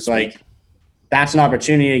tournaments. And That's it's like, that's an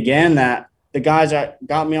opportunity again, that the guys that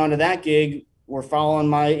got me onto that gig were following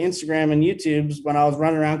my Instagram and YouTubes when I was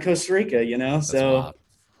running around Costa Rica, That's so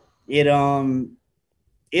wild.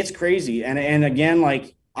 it's crazy. And again,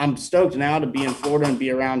 like, I'm stoked now to be in Florida and be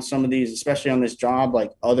around some of these, especially on this job,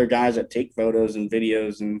 like other guys that take photos and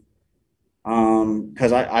videos, and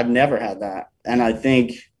because I've never had that. And I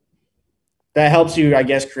think that helps you, I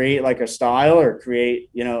guess, create like a style or create,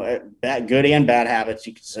 that good and bad habits,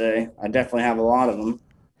 you could say. I definitely have a lot of them.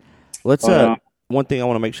 Let's one thing I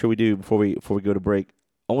want to make sure we do before we go to break.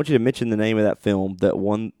 I want you to mention the name of that film that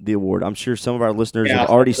won the award. I'm sure some of our listeners have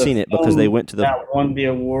already seen it because they went to the. That won the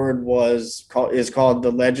award is called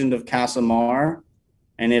The Legend of Casamar,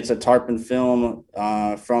 and it's a tarpon film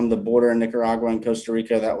from the border in Nicaragua and Costa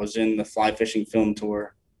Rica that was in the Fly Fishing Film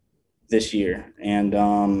Tour this year,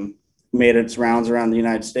 and made its rounds around the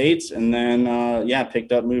United States, and then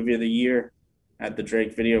picked up Movie of the Year at the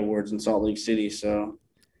Drake Video Awards in Salt Lake City. So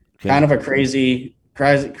kind of a crazy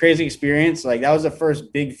experience. Like, that was the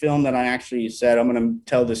first big film that I actually said, I'm going to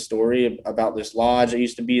tell this story about this lodge that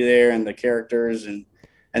used to be there and the characters, and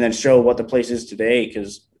then show what the place is today,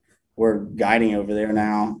 because we're guiding over there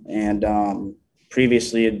now. And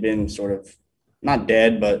previously had been sort of not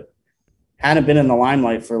dead, but hadn't been in the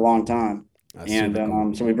limelight for a long time. And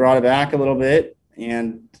cool. So we brought it back a little bit,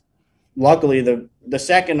 and luckily the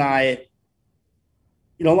second a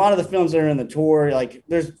lot of the films that are in the tour, like,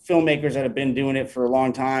 there's filmmakers that have been doing it for a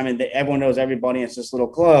long time, and everyone knows everybody. It's this little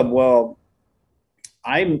club. Well,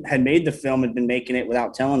 I had made the film, had been making it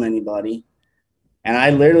without telling anybody, and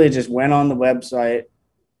I literally just went on the website,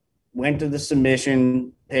 went to the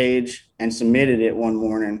submission page, and submitted it one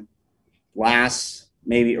morning,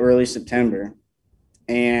 maybe early September,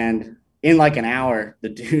 and in like an hour,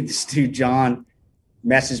 this dude John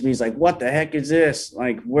messaged me. He's like, "What the heck is this?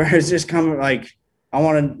 Like, where is this coming? Like, I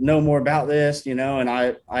want to know more about this, And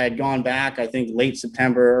I had gone back, I think late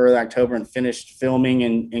September, early October, and finished filming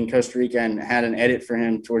in Costa Rica, and had an edit for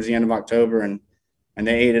him towards the end of October, and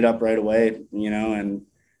they ate it up right away, and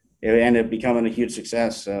it ended up becoming a huge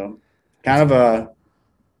success. So kind of a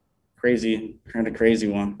crazy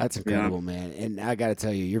one. That's incredible, man. And I got to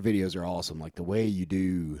tell you, your videos are awesome. Like, the way you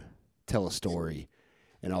do tell a story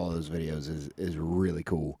in all of those videos is really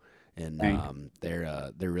cool. And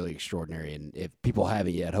they're really extraordinary. And if people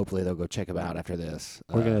haven't yet, hopefully they'll go check them out after this.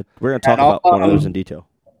 We're gonna talk about one of those in detail.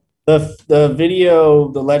 The video,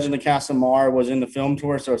 The Legend of Casamar, was in the film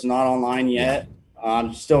tour, so it's not online yet.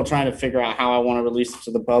 I'm still trying to figure out how I want to release it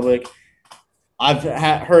to the public. I've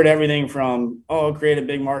heard everything from, create a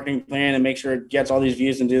big marketing plan and make sure it gets all these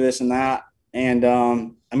views and do this and that. And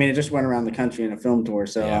I mean, it just went around the country in a film tour.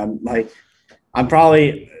 So I'm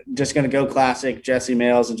probably just going to go classic Jesse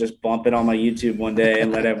Males and just bump it on my YouTube one day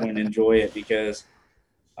and let everyone enjoy it because,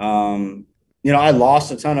 I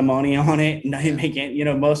lost a ton of money on it. And I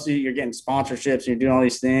making, mostly you're getting sponsorships and you're doing all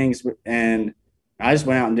these things. And I just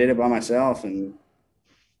went out and did it by myself. And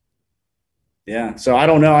yeah, so I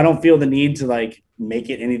don't know. I don't feel the need to like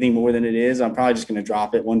make it anything more than it is. I'm probably just going to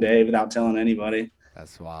drop it one day without telling anybody.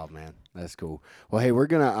 That's wild, man. That's cool. Well, hey, we're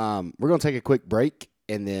gonna take a quick break,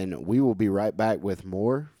 and then we will be right back with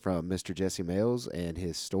more from Mr. Jesse Males and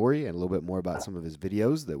his story, and a little bit more about some of his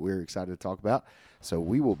videos that we're excited to talk about. So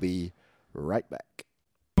we will be right back.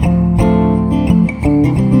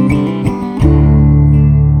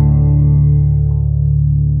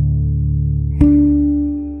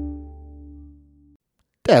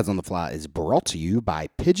 Dads on the Fly is brought to you by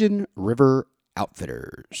Pigeon River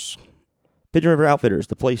Outfitters. Pigeon River Outfitters,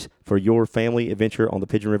 the place for your family adventure on the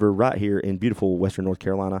Pigeon River right here in beautiful Western North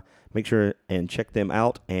Carolina. Make sure and check them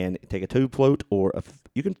out and take a tube float, or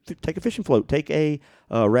you can take a fishing float, take a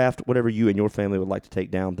raft, whatever you and your family would like to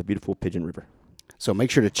take down the beautiful Pigeon River. So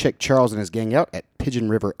make sure to check Charles and his gang out at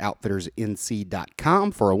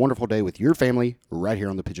PigeonRiverOutfittersNC.com for a wonderful day with your family right here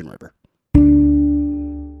on the Pigeon River.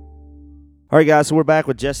 All right, guys, so we're back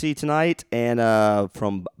with Jesse tonight, and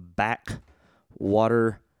from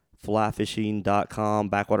BackwaterFlyFishing.com,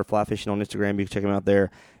 Backwater Fly Fishing on Instagram. You can check him out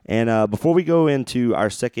there. And before we go into our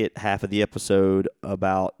second half of the episode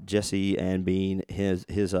about Jesse and being his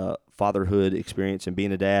fatherhood experience and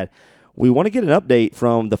being a dad, we want to get an update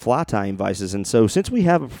from the fly tying vices. And so since we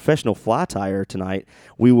have a professional fly tyer tonight,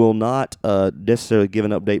 we will not necessarily give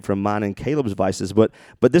an update from mine and Caleb's vices. But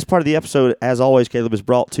this part of the episode, as always, Caleb, is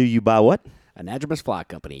brought to you by what? Anadromous Fly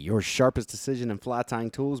Company, your sharpest decision in fly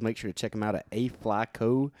tying tools. Make sure to check them out at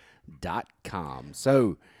aflyco.com.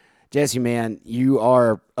 So, Jesse, man, you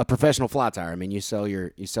are a professional fly tyer. I mean, you sell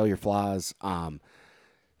your flies.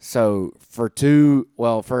 So for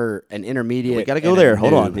an intermediate, we got to go there.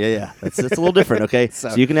 Hold on, yeah, it's a little different. Okay,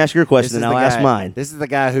 so you can ask your question, and I'll ask mine. This is the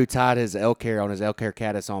guy who tied his elk hair on his elk hair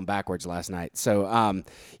caddis on backwards last night. So,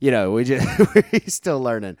 he's still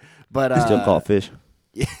learning, but he still caught fish.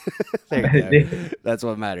 Yeah, there you go. That's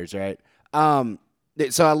what matters, right?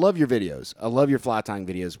 So I love your videos. I love your fly tying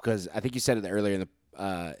videos because I think you said it earlier in the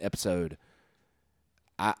episode.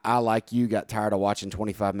 I like you, got tired of watching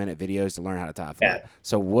 25-minute videos to learn how to tie a fly. Yeah.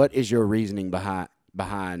 So what is your reasoning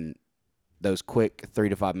behind those quick 3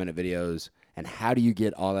 to 5 minute videos, and how do you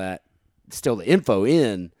get all that, still the info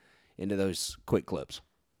into those quick clips?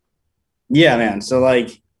 Yeah, man. So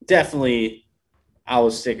definitely I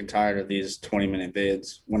was sick and tired of these 20-minute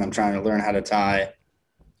vids when I'm trying to learn how to tie,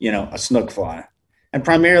 a snook fly. And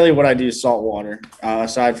primarily what I do is saltwater,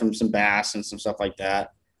 aside from some bass and some stuff like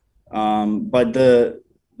that. But the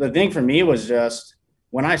thing for me was just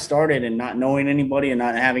when I started and not knowing anybody and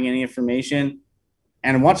not having any information.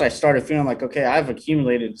 And once I started feeling like, okay, I've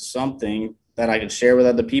accumulated something that I could share with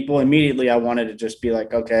other people, immediately I wanted to just be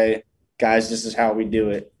like, okay, guys, this is how we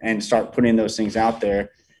do it, and start putting those things out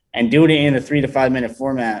there. And doing it in a 3 to 5 minute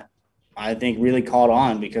format, I think really caught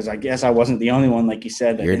on because I guess I wasn't the only one, like you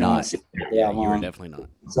said. That You're not. Yeah, you're definitely not.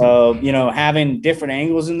 So, having different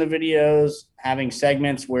angles in the videos, having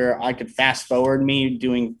segments where I could fast forward me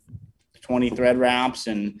doing 20 thread wraps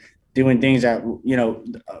and doing things that,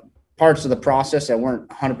 parts of the process that weren't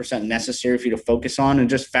 100% necessary for you to focus on, and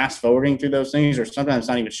just fast forwarding through those things, or sometimes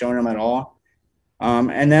not even showing them at all.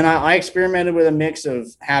 And then I experimented with a mix of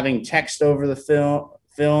having text over the film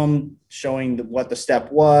showing what the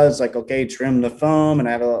step was, like, okay, trim the foam, and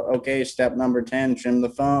I have step number 10, trim the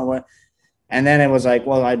foam. And then it was like,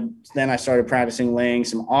 well, I started practicing laying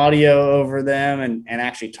some audio over them and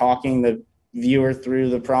actually talking the viewer through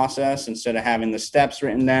the process instead of having the steps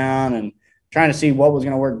written down, and trying to see what was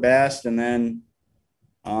going to work best. And then,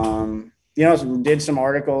 did some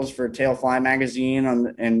articles for Tail Fly magazine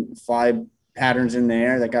and fly patterns in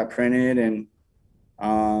there that got printed. And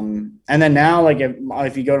then now,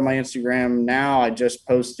 if you go to my Instagram now, I just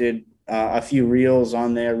posted a few reels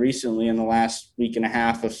on there recently in the last week and a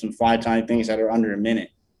half of some fly tying things that are under a minute.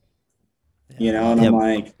 And I'm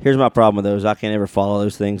like, here's my problem with those. I can't ever follow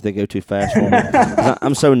those things. They go too fast for me.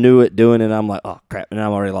 I'm so new at doing it. I'm like, oh crap, and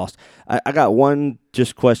I'm already lost. I got one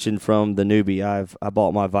just question from the newbie. I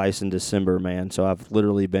bought my vise in December, man. So I've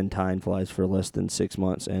literally been tying flies for less than 6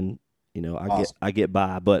 months, and awesome. I get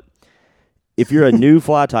by. But if you're a new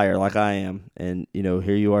fly tyer like I am, and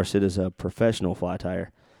here you are, Sid, as a professional fly tyer,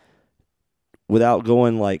 without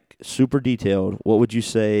going like super detailed, what would you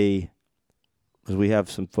say? Because we have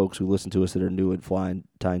some folks who listen to us that are new at flying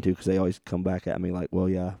tying too, because they always come back at me like, well,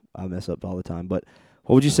 yeah, I mess up all the time. But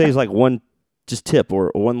what would you say is like one just tip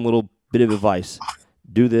or one little bit of advice?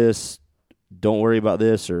 Do this, don't worry about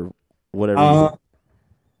this, or whatever.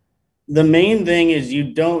 The main thing is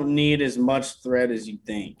you don't need as much thread as you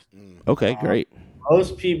think. Okay, great.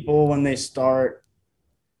 Most people, when they start,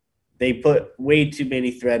 they put way too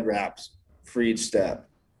many thread wraps for each step.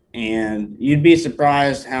 And you'd be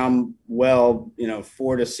surprised how well,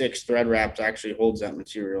 4 to 6 thread wraps actually holds that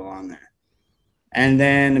material on there. And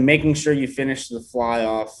then making sure you finish the fly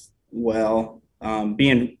off well,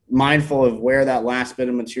 being mindful of where that last bit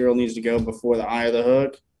of material needs to go before the eye of the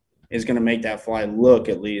hook is going to make that fly look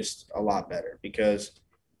at least a lot better, because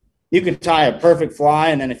you could tie a perfect fly,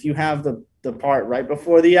 and then if you have the part right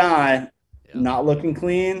before the eye not looking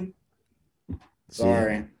clean,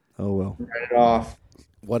 sorry. Oh, well. Write it off.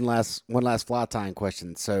 One last fly tying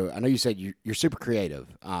question. So I know you said you're super creative.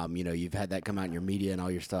 You've had that come out in your media and all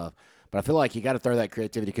your stuff, but I feel like you got to throw that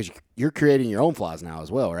creativity because you're creating your own flies now as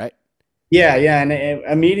well, right? Yeah. And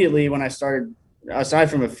immediately when I started, aside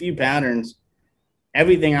from a few patterns,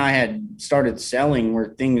 everything I had started selling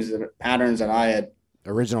were patterns that I had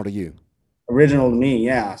original to you, original to me.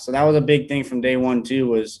 Yeah. So that was a big thing from day one too,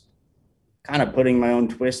 was kind of putting my own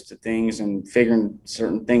twist to things and figuring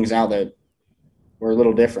certain things out that were a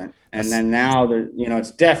little different. And then now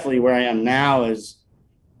it's definitely where I am now. Is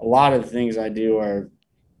a lot of the things I do are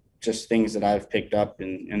just things that I've picked up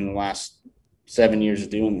in the last 7 years of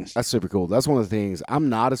doing this. That's super cool. That's one of the things. I'm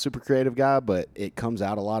not a super creative guy, but it comes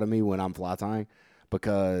out a lot of me when I'm fly tying,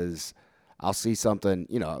 because I'll see something,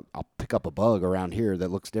 I'll pick up a bug around here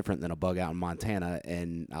that looks different than a bug out in Montana,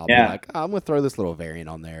 and I'll be like, I'm going to throw this little variant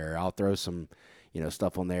on there. I'll throw some,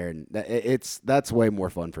 stuff on there, and that's way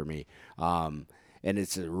more fun for me. And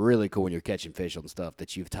it's really cool when you're catching fish on stuff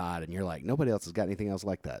that you've tied, and you're like, nobody else has got anything else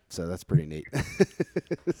like that. So that's pretty neat.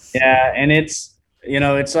 Yeah, and it's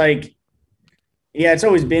like, it's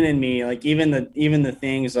always been in me. Like even the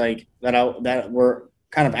things like that were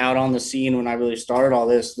kind of out on the scene when I really started all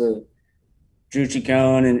this, the Drew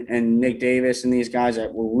Chicone and Nick Davis and these guys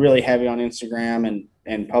that were really heavy on Instagram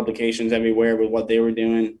and publications everywhere with what they were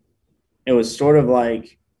doing. It was sort of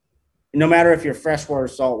like, no matter if you're freshwater,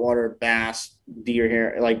 saltwater, bass, deer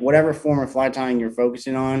hair, like whatever form of fly tying you're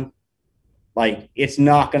focusing on, like it's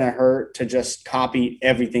not going to hurt to just copy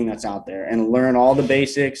everything that's out there and learn all the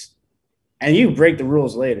basics. And you break the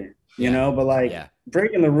rules later, but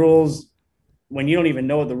breaking the rules when you don't even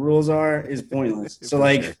know what the rules are is pointless. So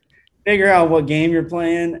figure out what game you're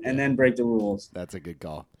playing and then break the rules. That's a good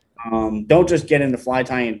call. Don't just get into fly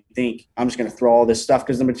tying and think I'm just going to throw all this stuff,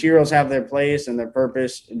 because the materials have their place and their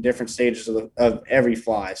purpose in different stages of every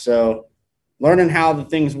fly. So learning how the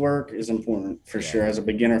things work is important for sure as a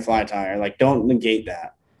beginner fly tyer. Like, don't negate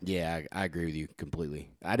that. Yeah, I agree with you completely.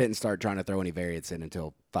 I didn't start trying to throw any variants in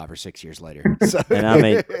until 5 or 6 years later. So.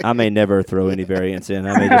 And I may never throw any variants in.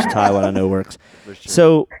 I may just tie what I know works. Sure.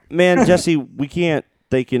 So, man, Jesse, we can't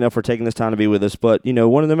thank you enough for taking this time to be with us. But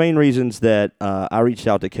one of the main reasons that I reached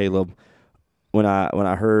out to Caleb when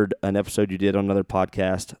I heard an episode you did on another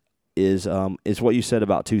podcast is what you said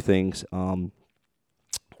about two things.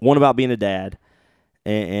 One about being a dad,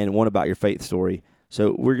 and one about your faith story.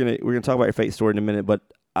 So we're gonna talk about your faith story in a minute, but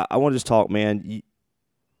I want to just talk, man.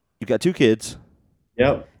 You've got 2 kids.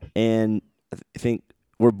 Yep. And I think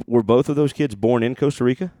were both of those kids born in Costa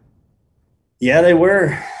Rica? Yeah, they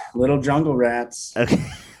were little jungle rats. Okay.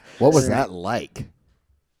 What was that like?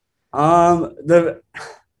 Not the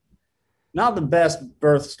best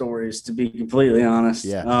birth stories, to be completely honest.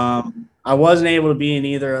 Yeah. I wasn't able to be in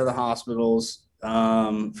either of the hospitals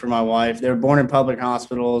for my wife. They were born in public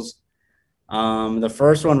hospitals. The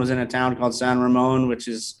first one was in a town called San Ramon, which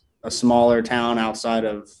is a smaller town outside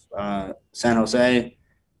of San Jose,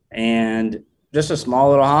 and just a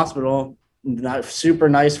small little hospital. Not super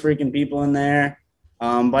nice freaking people in there.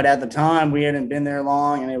 But at the time we hadn't been there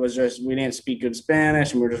long, and it was just, we didn't speak good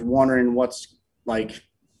Spanish, and we were just wondering what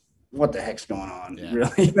the heck's going on,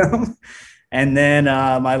 really. And then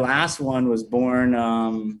my last one was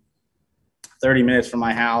born 30 minutes from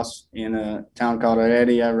my house in a town called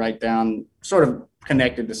Heredia, right down, sort of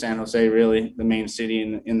connected to San Jose, really, the main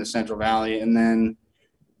city in the Central Valley. And then,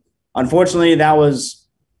 unfortunately, that was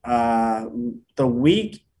the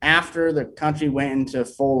week after the country went into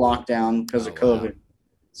full lockdown because of COVID. Wow.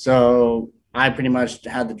 So I pretty much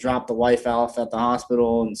had to drop the wife off at the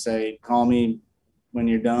hospital and say, call me when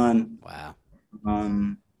you're done. Wow.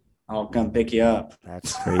 I'll come pick you up.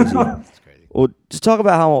 That's crazy. That's crazy. Well, just talk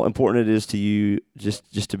about how important it is to you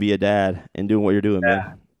just to be a dad and doing what you're doing,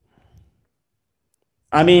 man.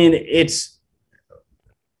 I mean,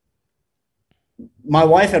 my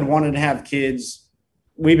wife had wanted to have kids.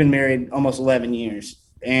 We've been married almost 11 years,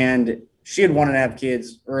 and she had wanted to have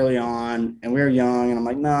kids early on, and we were young, and I'm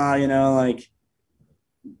like, nah, like,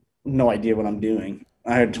 no idea what I'm doing.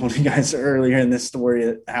 I had told you guys earlier in this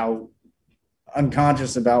story how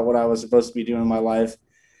unconscious about what I was supposed to be doing in my life.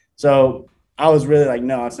 So I was really like,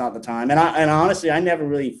 no, it's not the time. And honestly, I never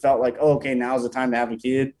really felt like, oh, okay, now's the time to have a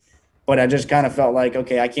kid. But I just kind of felt like,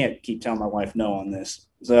 okay, I can't keep telling my wife no on this.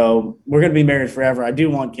 So we're going to be married forever. I do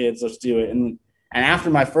want kids. Let's do it. And after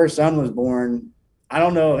my first son was born, I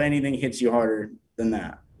don't know if anything hits you harder than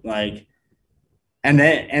that. Like, and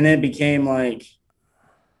then it became like,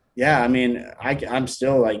 yeah, I mean, I'm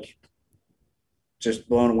still like just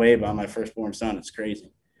blown away by my firstborn son. It's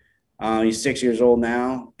crazy. He's 6 years old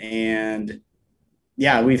now, and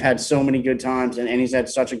yeah, we've had so many good times, and he's had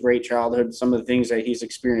such a great childhood. Some of the things that he's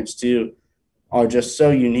experienced too are just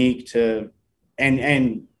so unique to,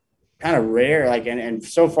 and kind of rare, like, and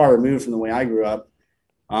so far removed from the way I grew up.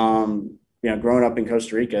 Growing up in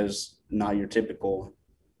Costa Rica is not your typical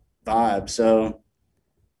vibe. So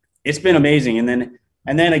it's been amazing.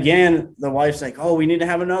 And then again, the wife's like, oh, we need to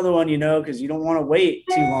have another one, because you don't want to wait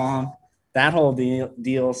too long, that whole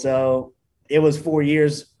deal. So it was 4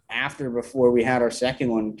 years before we had our second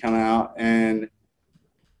one come out. And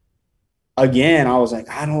again, I was like,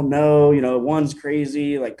 I don't know, one's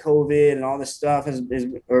crazy, like COVID and all this stuff or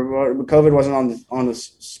COVID wasn't on the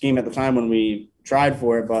scheme at the time when we tried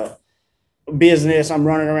for it, but business, I'm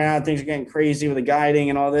running around, things are getting crazy with the guiding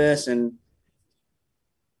and all this. And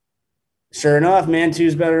sure enough, man,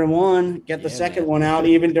 two's better than one. Get the second one out.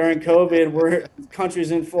 Even during COVID, the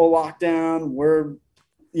country's in full lockdown. We're,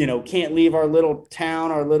 can't leave our little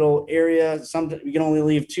town, our little area. You can only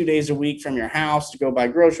leave 2 days a week from your house to go buy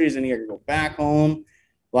groceries, and you got to go back home.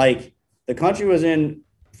 Like, the country was in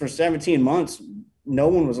for 17 months. No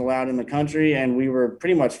one was allowed in the country, and we were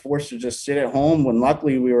pretty much forced to just sit at home. When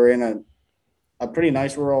luckily we were in a pretty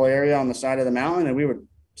nice rural area on the side of the mountain, and we would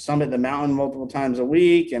summit the mountain multiple times a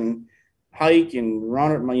week and hike and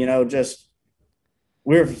run it, just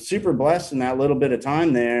we're super blessed in that little bit of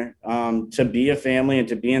time there, to be a family and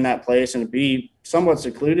to be in that place and to be somewhat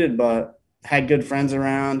secluded, but had good friends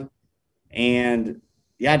around, and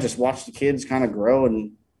yeah, just watch the kids kind of grow.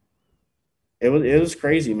 And it was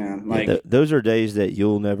crazy, man. Like, those are days that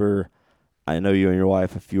you'll never, I know you and your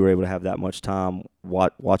wife, if you were able to have that much time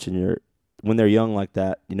watching when they're young like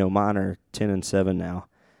that, mine are 10 and 7 now,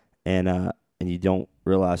 and you don't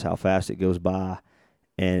realize how fast it goes by.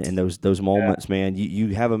 And those moments, man, you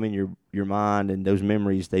have them in your mind, and those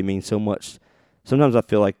memories, they mean so much. Sometimes I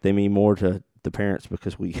feel like they mean more to the parents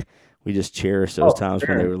because we just cherish those times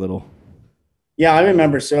when they were little. Yeah, I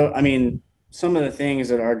remember. So, I mean, some of the things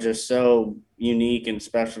that are just so unique and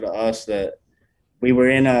special to us, that we were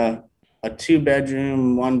in a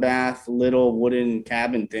 2-bedroom, 1-bath, little wooden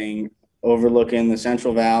cabin thing overlooking the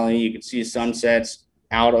Central Valley. You could see sunsets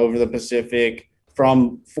out over the Pacific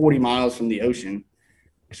from 40 miles from the ocean,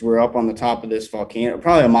 because we're up on the top of this volcano,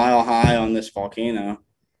 probably a mile high on this volcano.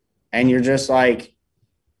 And you're just like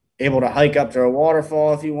able to hike up to a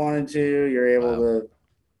waterfall if you wanted to. You're able to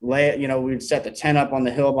we'd set the tent up on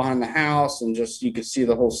the hill behind the house, and just, you could see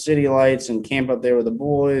the whole city lights and camp up there with the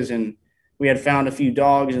boys. And we had found a few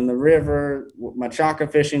dogs in the river,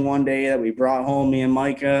 machaca fishing one day that we brought home, me and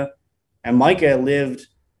Micah. And Micah lived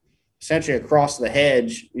essentially across the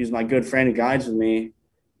hedge. He's my good friend who guides with me,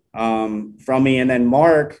 from me. And then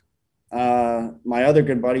Mark, my other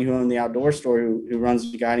good buddy who owned the outdoor store, who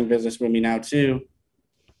runs the guiding business with me now too,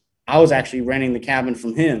 I was actually renting the cabin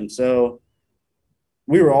from him. So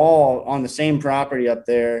we were all on the same property up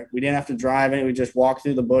there. We didn't have to drive it. We just walked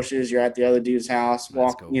through the bushes. You're at the other dude's house,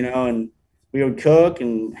 cool. And we would cook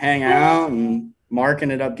and hang out. And Mark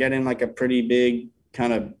ended up getting like a pretty big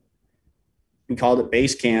kind of, we called it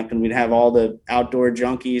base camp, and we'd have all the outdoor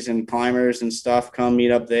junkies and climbers and stuff come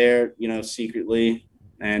meet up there, secretly,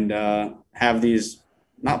 and have these,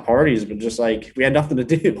 not parties, but just like, we had nothing to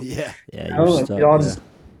do. Yeah.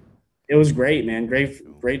 It was great, man.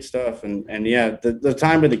 Great stuff. And yeah, the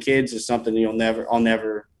time with the kids is something I'll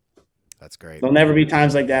never. That's great. There'll never be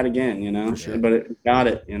times like that again, For sure. But it got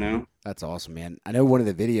it, That's awesome, man. I know one of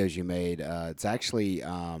the videos you made, it's actually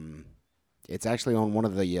on one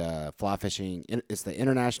of the fly fishing. It's the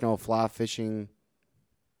International Fly Fishing.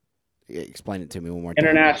 Explain it to me one more time.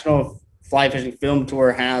 International Fly Fishing Film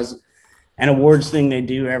Tour has an awards thing they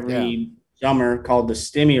do every summer called the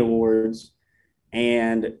STEMI Awards.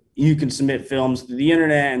 and you can submit films to the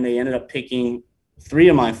internet, and they ended up picking 3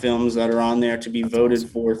 of my films that are on there to be voted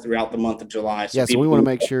for throughout the month of July. So we want to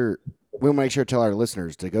make sure to tell our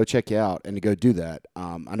listeners to go check you out and to go do that.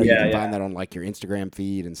 I know you can find that on like your Instagram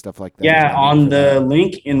feed and stuff like that. Yeah, on the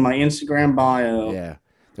link in my Instagram bio. Yeah,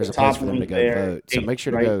 there's a place for them to go vote. So make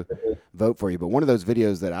sure to go vote for you. But one of those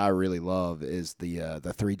videos that I really love is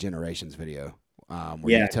the 3 generations video,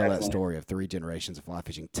 where you tell that story of 3 generations of fly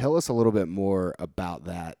fishing. Tell us a little bit more about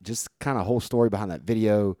that. Just kind of whole story behind that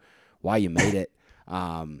video, why you made it,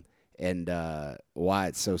 and why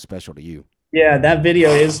it's so special to you. Yeah, that video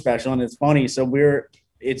is special, and it's funny. So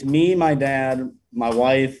it's me, my dad, my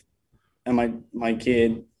wife, and my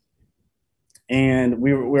kid, and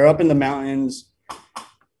we're up in the mountains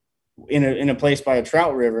in a place by a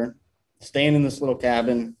trout river, staying in this little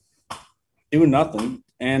cabin, doing nothing.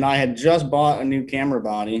 And I had just bought a new camera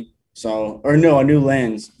body, a new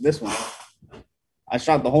lens. This one, I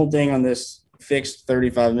shot the whole thing on this fixed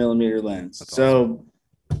 35 millimeter lens. That's awesome.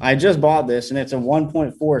 I just bought this, and it's a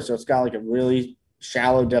 1.4, so it's got like a really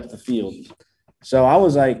shallow depth of field. So I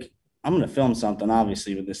was like, I'm going to film something,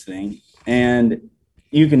 obviously, with this thing. And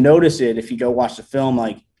you can notice it if you go watch the film,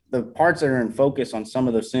 like the parts that are in focus on some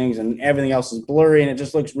of those things and everything else is blurry, and it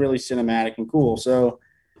just looks really cinematic and cool. So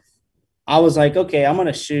I was like, okay, I'm going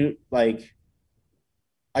to shoot, like,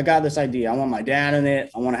 I got this idea. I want my dad in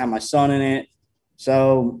it. I want to have my son in it.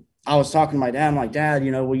 So I was talking to my dad. I'm like, Dad,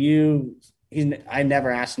 will you... I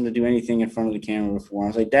never asked him to do anything in front of the camera before. I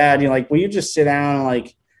was like, Dad, will you just sit down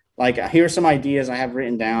and like here's some ideas I have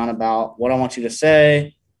written down about what I want you to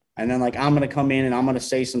say. And then like, I'm going to come in and I'm going to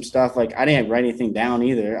say some stuff. Like I didn't write anything down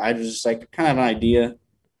either. I was just like kind of an idea.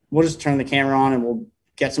 We'll just turn the camera on and we'll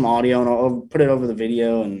get some audio and I'll put it over the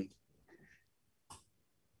video. And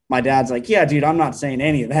my dad's like, yeah, dude, I'm not saying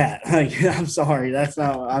any of that. Like, I'm sorry.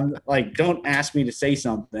 I'm like, don't ask me to say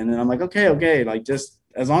something. And I'm like, okay. Like just,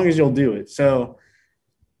 as long as you'll do it. So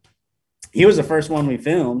he was the first one we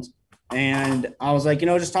filmed. And I was like,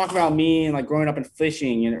 just talk about me and like growing up in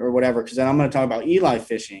fishing or whatever. Cause then I'm going to talk about Eli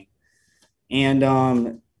fishing. And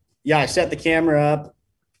I set the camera up,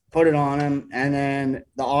 put it on him. And then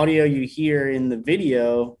the audio you hear in the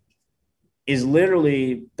video is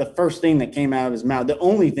literally the first thing that came out of his mouth. The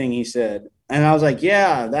only thing he said. And I was like,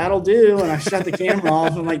 yeah, that'll do. And I shut the camera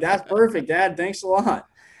off. I'm like, that's perfect, Dad. Thanks a lot.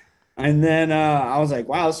 And then I was like,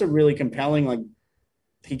 wow, this is a really compelling, like,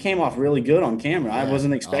 he came off really good on camera. Yeah. I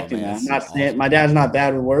wasn't expecting that. Awesome. My dad's not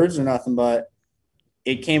bad with words or nothing, but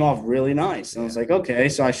it came off really nice. And I was like, okay.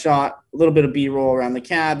 So I shot a little bit of B-roll around the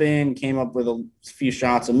cabin, came up with a few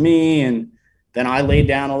shots of me, and then I laid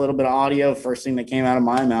down a little bit of audio. First thing that came out of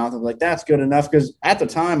my mouth, I was like, that's good enough. Because at the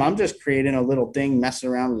time, I'm just creating a little thing, messing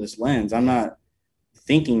around with this lens. I'm not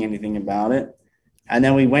thinking anything about it. And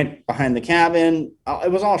then we went behind the cabin.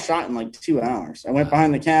 It was all shot in like 2 hours. I went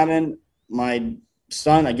behind the cabin. I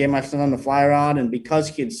gave my son the fly rod. And because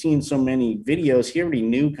he had seen so many videos, he already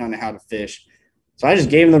knew kind of how to fish. So I just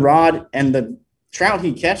gave him the rod, and the trout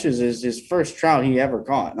he catches is his first trout he ever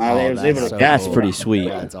caught. And I was able to That's pretty sweet.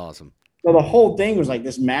 Yeah, that's awesome. So the whole thing was like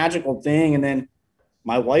this magical thing. And then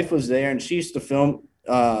my wife was there, and she used to film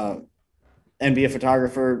and be a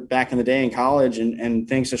photographer back in the day in college and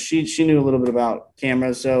things. So she knew a little bit about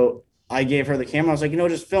cameras. So I gave her the camera. I was like,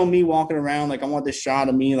 just film me walking around. Like I want this shot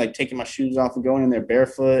of me, like taking my shoes off and going in there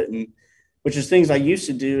barefoot. And which is things I used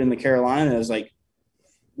to do in the Carolinas. Like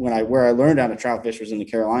where I learned how to trout fish was in the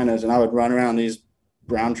Carolinas, and I would run around these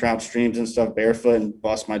brown trout streams and stuff barefoot and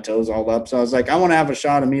bust my toes all up. So I was like, I want to have a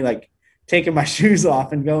shot of me, like taking my shoes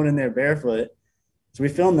off and going in there barefoot. So we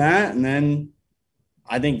filmed that. And then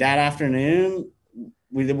I think that afternoon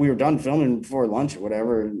we were done filming before lunch or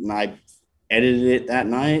whatever. And I edited it that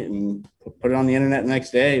night and put it on the internet the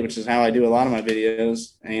next day, which is how I do a lot of my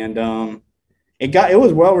videos. And it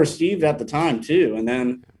was well received at the time too. And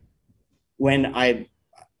then when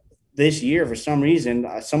this year, for some reason,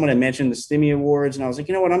 someone had mentioned the Stimmy Awards, and I was like,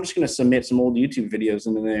 you know what, I'm just going to submit some old YouTube videos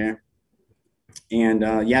into there. And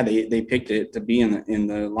they picked it to be in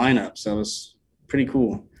the lineup. So it was pretty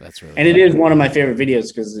cool. That's really cool. It is one of my favorite videos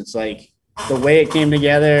because it's like the way it came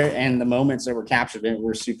together and the moments that were captured in it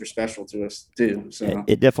were super special to us too. So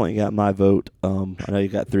it definitely got my vote. I know you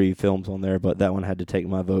got 3 films on there, but that one had to take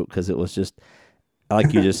my vote because it was just,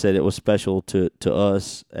 like you just said, it was special to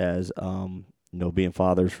us as being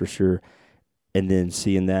fathers for sure, and then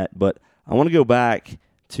seeing that. But I want to go back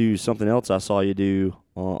to something else I saw you do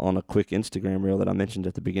on a quick Instagram reel that I mentioned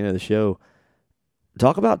at the beginning of the show.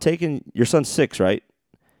 Talk about taking your son's 6, right?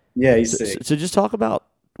 Yeah, he's 6. So just talk about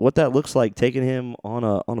what that looks like, taking him on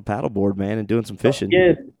a paddleboard, man, and doing some fishing.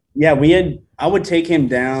 Yeah, I would take him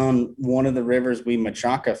down one of the rivers we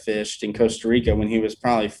machaca fished in Costa Rica when he was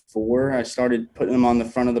probably 4. I started putting him on the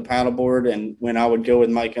front of the paddleboard, and when I would go with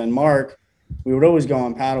Micah and Mark, we would always go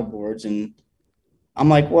on paddleboards. And I'm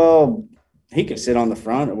like, well, he could sit on the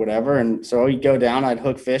front or whatever. And so he'd go down, I'd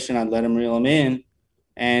hook fish, and I'd let him reel him in,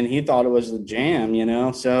 and he thought it was the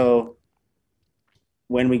jam. So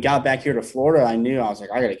when we got back here to Florida, I knew I was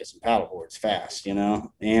like, I got to get some paddleboards fast.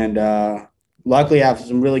 And luckily, I have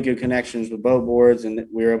some really good connections with boat boards, and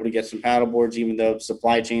we were able to get some paddleboards, even though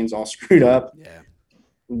supply chains all screwed up. Yeah.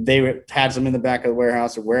 They had some in the back of the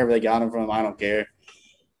warehouse or wherever they got them from. I don't care.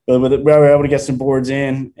 But we were able to get some boards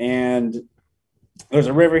in, and there's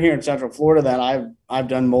a river here in Central Florida that I've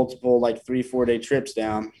done multiple like 3-4 day trips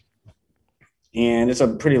down, and it's a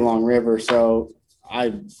pretty long river. So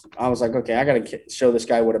I was like, okay, I got to show this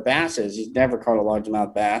guy what a bass is. He's never caught a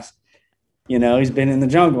largemouth bass. He's been in the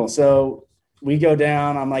jungle. So we go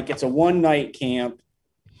down. I'm like, it's a 1-night camp.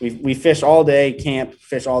 We fish all day, camp,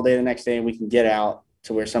 fish all day the next day, and we can get out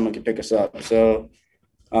to where someone can pick us up. So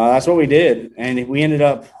that's what we did. And we ended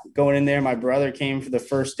up going in there. My brother came for the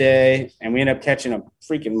first day, and we ended up catching a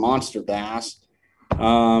freaking monster bass.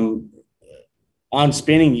 On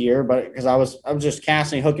spinning gear, but because I was just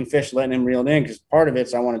casting, hooking fish, letting him reel it in. Because part of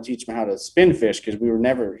it's I want to teach him how to spin fish because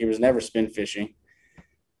he was never spin fishing.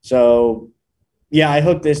 So yeah, I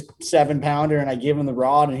hooked this 7-pounder and I give him the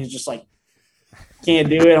rod, and he's just like, can't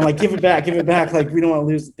do it. I'm like, give it back. Like, we don't want to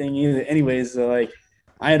lose the thing either. Anyways, so like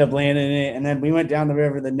I ended up landing it, and then we went down the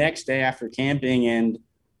river the next day after camping and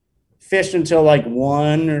fished until like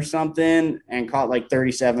 1 or something and caught like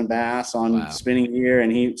 37 bass on spinning gear.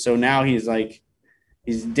 And so now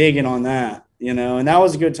he's digging on that, and that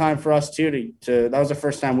was a good time for us too, that was the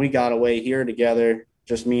first time we got away here together,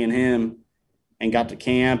 just me and him, and got to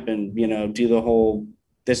camp and, do the whole,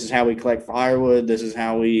 this is how we collect firewood. This is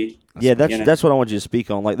how we, that's what I want you to speak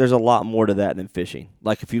on. Like, there's a lot more to that than fishing.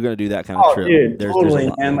 Like, if you're going to do that kind of trip, dude, there's totally, a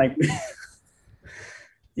lot man. more. Like,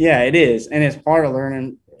 yeah, it is. And it's part of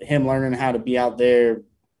learning how to be out there,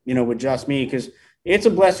 with just me. Cause it's a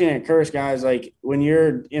blessing and a curse, guys. Like, when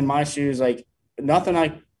you're in my shoes, like, nothing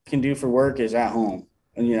I can do for work is at home,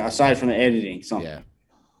 and aside from the editing something. Yeah.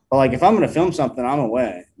 But like, if I'm going to film something, I'm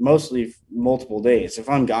away mostly multiple days. If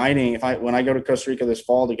I'm guiding, when I go to Costa Rica this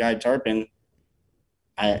fall to guide tarpon,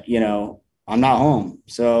 I'm not home.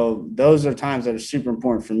 So those are times that are super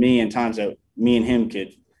important for me, and times that me and him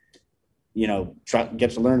could,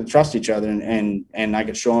 get to learn to trust each other, and I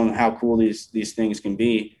could show him how cool these things can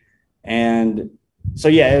be. And so,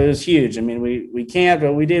 yeah, it was huge. I mean, we camped,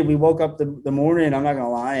 but we woke up the morning, I'm not going to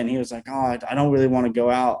lie, and he was like, oh, I don't really want to go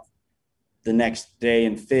out the next day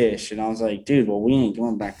and fish. And I was like, dude, well, we ain't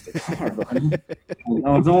going back to the car, buddy.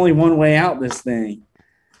 There's only one way out this thing.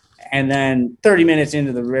 And then 30 minutes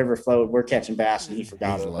into the river float, we're catching bass, and he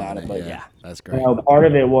forgot about it. But yeah, that's great. Part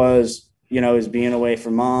of it was, is being away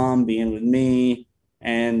from mom, being with me.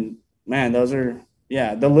 And man, those are,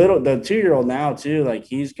 the 2-year-old now too, like,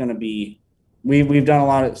 he's going to be, we've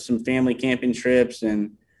done some family camping trips,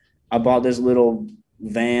 and I bought this little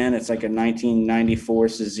van. It's like a 1994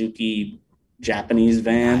 Suzuki Japanese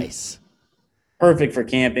van. Nice. Perfect for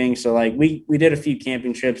camping. So like we did a few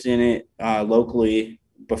camping trips in it locally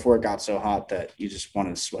before it got so hot that you just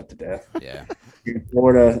wanted to sweat to death. Yeah. In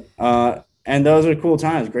Florida. And those are cool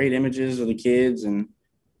times, great images of the kids. And,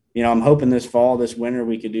 I'm hoping this winter,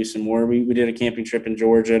 we could do some more. We did a camping trip in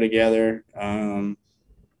Georgia together,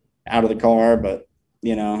 out of the car, but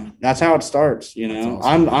that's how it starts.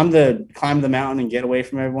 Awesome. I'm the climb the mountain and get away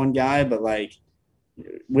from everyone guy, but like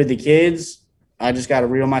with the kids, I just got to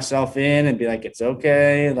reel myself in and be like, it's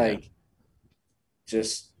okay. Like,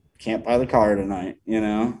 just camp by the car tonight,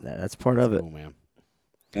 That's part of it. Cool, man.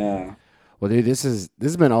 Yeah. Well, dude, this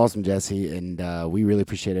has been awesome, Jesse, and we really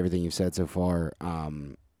appreciate everything you've said so far.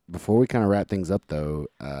 Before we kind of wrap things up, though,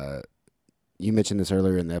 you mentioned this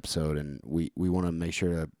earlier in the episode, and we want to make sure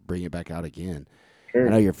to bring it back out again. Sure. I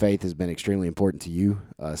know your faith has been extremely important to you,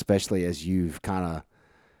 especially as you've kind of,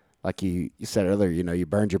 like you said earlier, you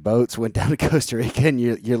burned your boats, went down to Costa Rica, and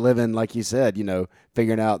you're living, like you said,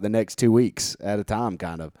 figuring out the next 2 weeks at a time,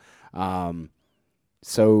 kind of.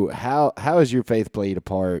 So how has your faith played a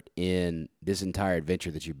part in this entire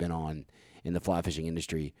adventure that you've been on in the fly fishing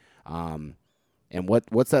industry? And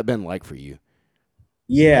what's that been like for you?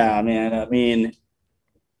 Yeah, man. I mean,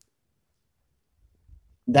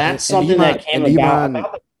 that's something that came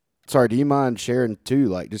about. Sorry, do you mind sharing too,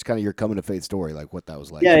 like just kind of your coming to faith story, like what that was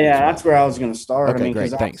like? Yeah, that's where I was going to start. Okay, I mean,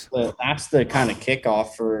 great, thanks. That's the kind of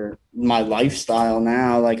kickoff for my lifestyle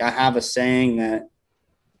now. Like, I have a saying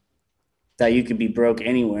that you could be broke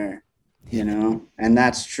anywhere. and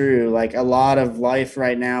that's true. Like a lot of life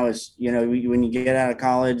right now is, when you get out of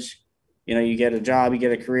college, you get a job, you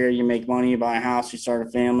get a career, you make money, you buy a house, you start a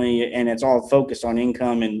family, and it's all focused on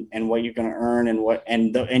income and what you're going to earn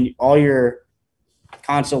and all your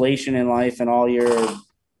consolation in life and all your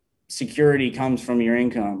security comes from your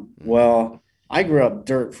income. Well, I grew up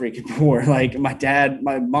dirt freaking poor. Like my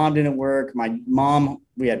mom didn't work. I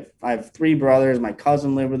have three brothers. My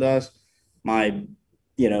cousin lived with us. My,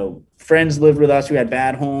 friends lived with us who had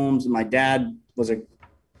bad homes. My dad was a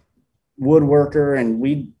woodworker and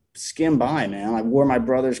we skim by, man. I wore my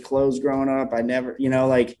brother's clothes growing up. I never,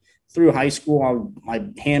 like through high school, my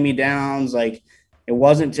hand-me-downs, like it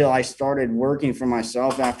wasn't until I started working for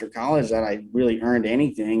myself after college that I really earned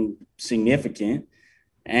anything significant.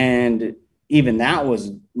 And even that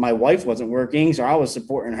was, my wife wasn't working, so I was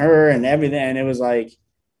supporting her and everything. And it was like,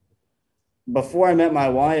 before I met my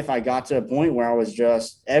wife, I got to a point where I was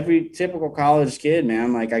just every typical college kid,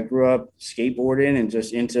 man. Like I grew up skateboarding and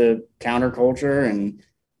just into counterculture and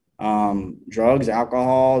drugs,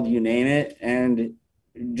 alcohol, you name it, and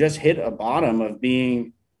just hit a bottom of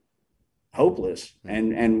being hopeless.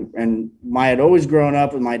 And I had always grown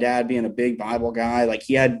up with my dad being a big Bible guy. Like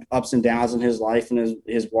he had ups and downs in his life and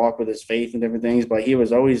his walk with his faith and different things, but he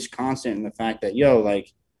was always constant in the fact that,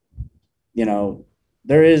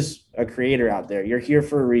 there is a creator out there. You're here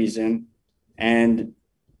for a reason. And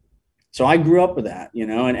so I grew up with that,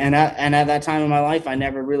 and at that time in my life, I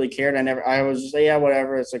never really cared. I was just like, yeah,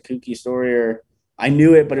 whatever. It's a kooky story, or I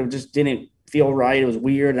knew it, but it just didn't feel right. It was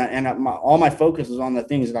weird. All my focus was on the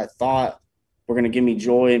things that I thought were going to give me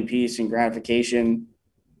joy and peace and gratification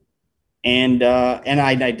and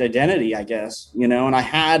identity, I guess, and I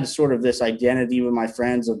had sort of this identity with my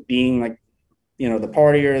friends of being like, the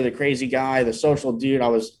partier, the crazy guy, the social dude. I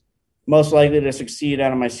was most likely to succeed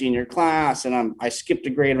out of my senior class. And I skipped a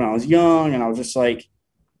grade when I was young. And I was just like,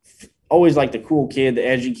 always like the cool kid, the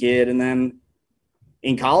edgy kid. And then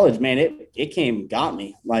in college, man, it came and got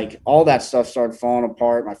me. Like all that stuff started falling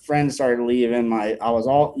apart. My friends started leaving. I was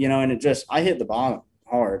all, and I hit the bottom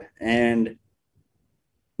hard. And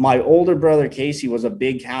my older brother, Casey, was a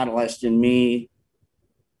big catalyst in me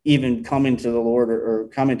even coming to the Lord or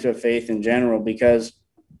coming to a faith in general, because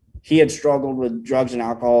he had struggled with drugs and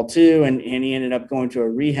alcohol too. And he ended up going to a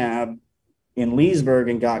rehab in Leesburg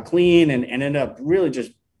and got clean and ended up really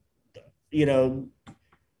just,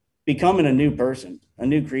 becoming a new person, a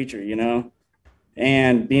new creature,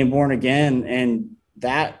 and being born again. And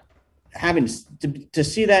that having to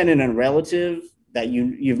see that in a relative that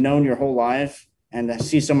you've known your whole life and to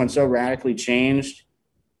see someone so radically changed,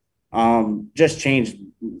 just changed.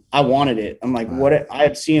 I wanted it. I'm like, I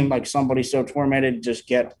had seen like somebody so tormented just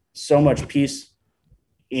get so much peace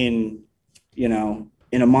in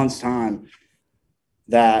a month's time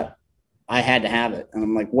that I had to have it. And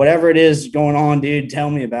I'm like, whatever it is going on, dude, tell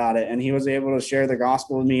me about it. And he was able to share the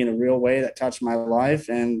gospel with me in a real way that touched my life.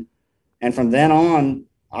 And from then on,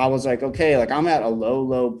 I was like, okay, like I'm at a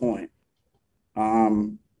low point.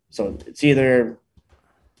 So it's either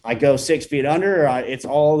I go 6 feet under, or it's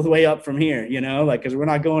all the way up from here, because we're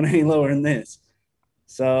not going any lower than this.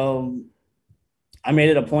 So I made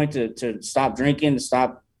it a point to stop drinking, to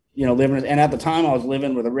stop, living. And at the time I was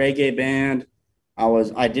living with a reggae band.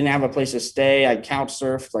 I didn't have a place to stay. I couch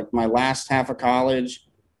surfed like my last half of college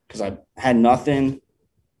because I had nothing.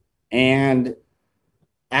 And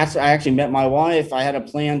after I actually met my wife, I had a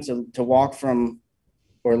plan to walk from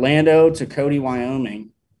Orlando to Cody,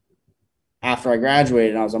 Wyoming, after I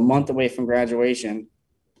graduated. I was a month away from graduation,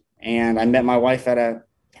 and I met my wife at a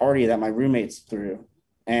party that my roommates threw,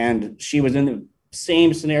 and she was in the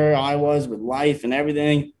same scenario I was with life and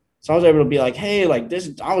everything. So I was able to be like, hey, like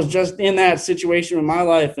this, I was just in that situation with my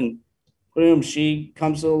life, and boom, she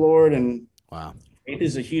comes to the Lord. And wow, it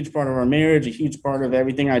is a huge part of our marriage, a huge part of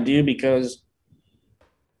everything I do, because,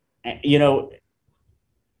 and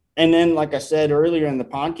then, like I said earlier in the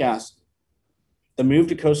podcast, the move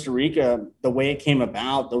to Costa Rica, the way it came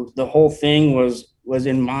about, the whole thing was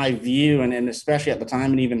in my view, and especially at the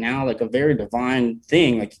time and even now, like a very divine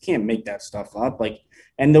thing. Like you can't make that stuff up. Like,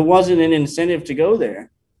 and there wasn't an incentive to go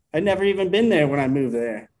there. I'd never even been there when I moved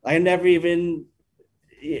there. I never even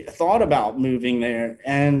thought about moving there.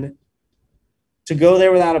 And to go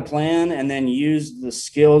there without a plan and then use the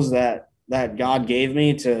skills that God gave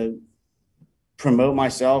me to promote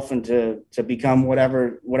myself and to become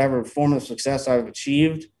whatever form of success I've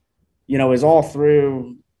achieved, is all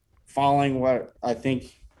through following what I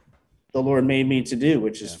think the Lord made me to do,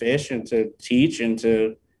 which is fish and to teach and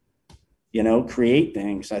to, create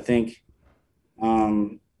things. I think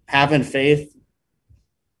having faith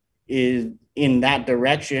in that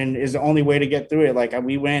direction is the only way to get through it. Like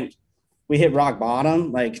we hit rock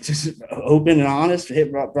bottom, like just open and honest,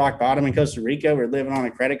 hit rock bottom in Costa Rica. We're living on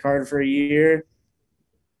a credit card for a year.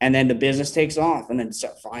 And then the business takes off, and then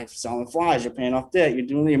selling flies. You're paying off debt. You're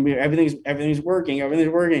doing everything's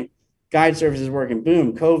working. Guide service is working.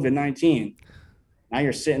 Boom, COVID-19. Now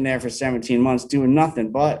you're sitting there for 17 months doing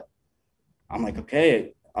nothing. But I'm like,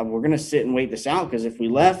 okay, we're gonna sit and wait this out, because if we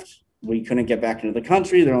left, we couldn't get back into the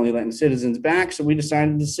country. They're only letting citizens back, so we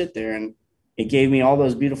decided to sit there, and it gave me all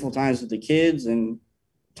those beautiful times with the kids and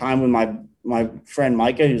time with my friend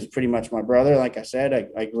Micah, who's pretty much my brother. Like I said,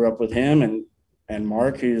 I grew up with him, and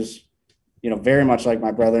Mark, who's, very much like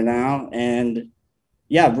my brother now. And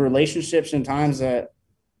yeah, relationships and times that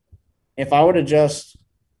if I would have just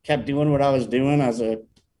kept doing what I was doing as a,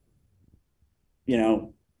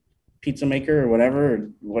 pizza maker or whatever,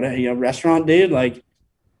 restaurant dude, like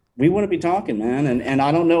we wouldn't be talking, man. And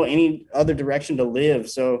I don't know any other direction to live.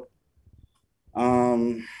 So,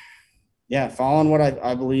 yeah, following what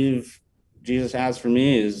I believe Jesus has for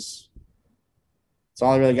me it's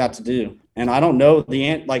all I really got to do. And I don't know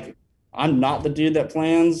I'm not the dude that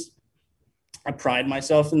plans. I pride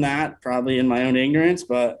myself in that, probably in my own ignorance,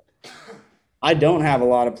 but I don't have a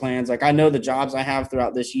lot of plans. Like, I know the jobs I have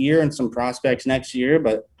throughout this year and some prospects next year,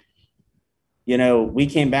 but we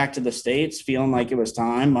came back to the States feeling like it was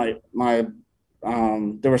time.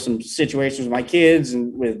 There were some situations with my kids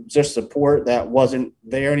and with just support that wasn't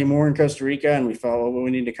there anymore in Costa Rica. And we felt, well, we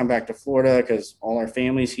need to come back to Florida because all our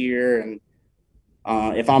family's here. And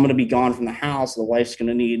if I'm going to be gone from the house, the wife's going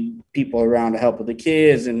to need people around to help with the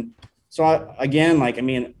kids. And so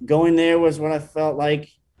going there was what I felt like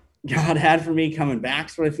God had for me. Coming back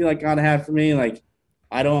is what I feel like God had for me. Like,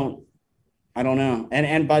 I don't know.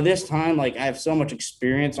 And by this time, like, I have so much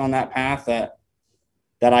experience on that path that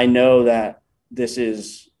I know that this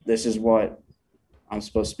is what I'm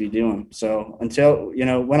supposed to be doing. So until,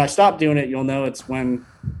 when I stop doing it, you'll know it's when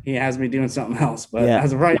he has me doing something else. But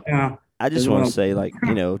as of right now, I just want to say, like,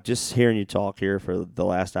 just hearing you talk here for the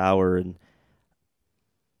last hour, and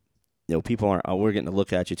people we're getting to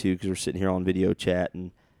look at you too, because we're sitting here on video chat,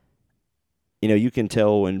 and you can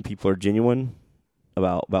tell when people are genuine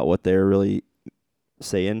about what they're really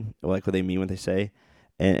saying, like what they mean when they say,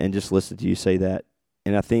 and just listen to you say that.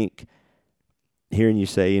 And I think hearing you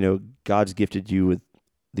say, God's gifted you with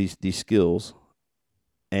these skills,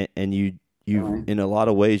 and you've in a lot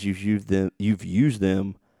of ways you've used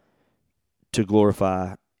them to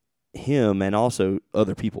glorify Him and also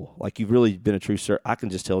other people. Like, you've really been a true servant. I can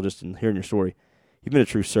just tell just in hearing your story, you've been a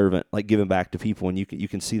true servant, like giving back to people, and you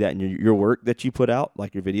can see that in your work that you put out,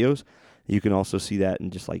 like your videos. You can also see that,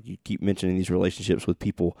 and just like you keep mentioning these relationships with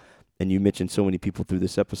people, and you mentioned so many people through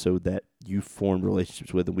this episode that you formed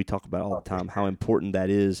relationships with, and we talk about all the time how important that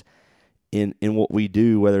is in what we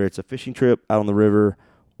do, whether it's a fishing trip out on the river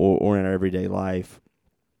or in our everyday life.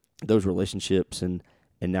 Those relationships, and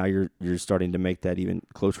now you're starting to make that even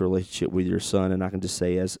closer relationship with your son. And I can just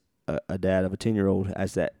say, as a dad of a 10-year-old,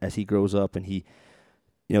 as he grows up and he,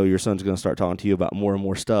 your son's going to start talking to you about more and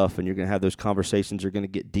more stuff, and you're going to have those conversations. You're going to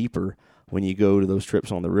get deeper when you go to those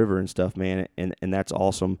trips on the river and stuff, man. And that's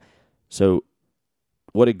awesome. So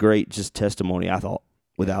what a great just testimony, I thought,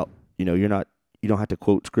 without, you don't have to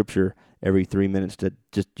quote scripture every 3 minutes to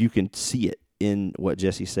just, you can see it in what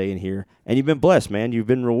Jesse's saying here. And you've been blessed, man. You've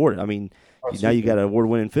been rewarded. I mean, now you got an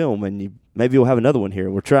award-winning film, and maybe you'll have another one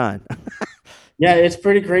here. We're trying. Yeah, it's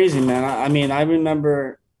pretty crazy, man. I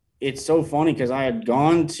remember, it's so funny because I had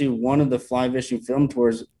gone to one of the fly fishing film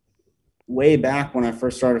tours way back when I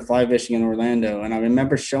first started fly fishing in Orlando. And I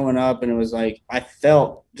remember showing up, and it was like, I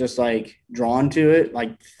felt just like drawn to it,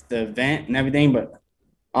 like the event and everything. But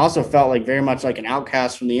I also felt like very much like an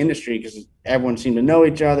outcast from the industry, because everyone seemed to know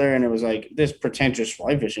each other, and it was like this pretentious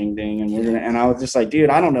fly fishing thing. And I was just like, dude,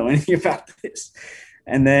 I don't know anything about this.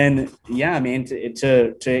 And then, yeah, I mean,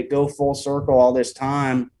 to go full circle all this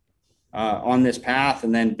time on this path,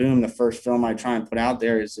 and then boom, the first film I try and put out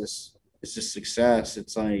there is just success.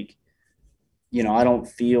 It's like, I don't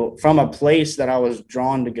feel from a place that I was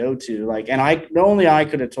drawn to go to, like, and only I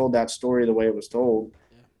could have told that story the way it was told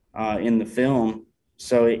in the film.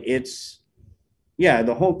 So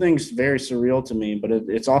the whole thing's very surreal to me, but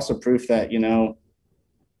it's also proof that,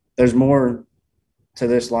 there's more to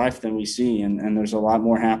this life than we see, and there's a lot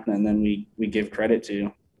more happening than we give credit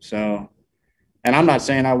to. So, and I'm not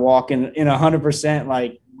saying I walk in 100%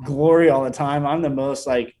 like glory all the time. I'm the most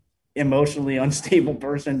like emotionally unstable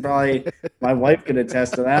person. Probably my wife could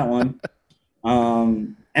attest to that one.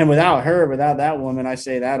 And without her, without that woman, I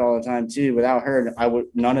say that all the time too. Without her,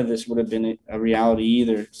 none of this would have been a reality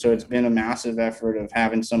either. So it's been a massive effort of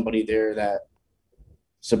having somebody there that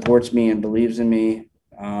supports me and believes in me,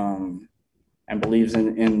 and believes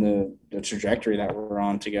in the trajectory that we're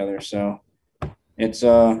on together. So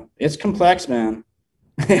it's complex, man.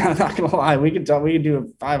 I'm not gonna lie. We could do a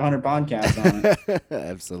 500 podcast on it.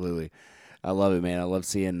 Absolutely. I love it, man. I love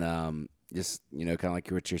seeing just, kind of like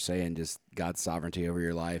what you're saying, just God's sovereignty over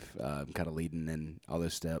your life, kind of leading in all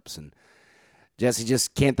those steps. And Jesse,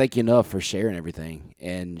 just can't thank you enough for sharing everything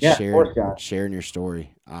and sharing your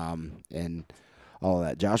story, and all of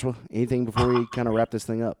that. Joshua, anything before we kind of wrap this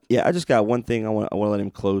thing up? Yeah, I just got one thing I want to let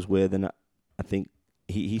him close with, and I think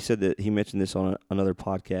he said that he mentioned this on another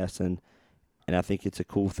podcast, and I think it's a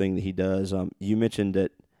cool thing that he does. You mentioned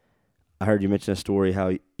that I heard you mention a story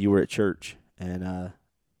how you were at church, and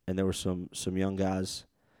there were some young guys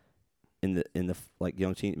in the like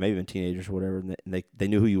young teen, maybe even teenagers or whatever, and they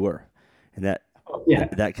knew who you were, and that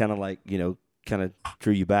kind of like kind of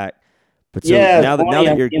drew you back. But so now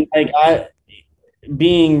that you're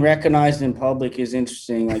being recognized in public is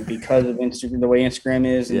interesting, like because of Instagram, the way Instagram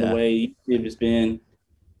is and the way YouTube has been.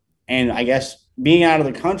 And I guess being out of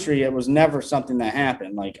the country, it was never something that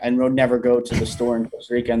happened. Like I would never go to the store in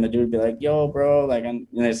Costa Rica and the dude would be like, yo, bro. Like, and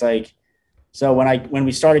it's like, so when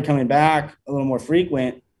we started coming back a little more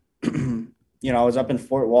frequent, I was up in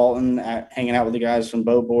Fort Walton hanging out with the guys from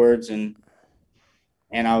Boat Boards and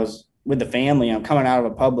I was with the family. I'm coming out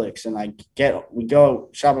of a Publix and we go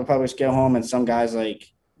shop at Publix, get home, and some guy's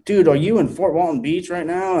like, dude, are you in Fort Walton Beach right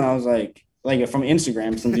now? And I was like from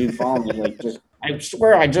Instagram, some dude followed me, like, I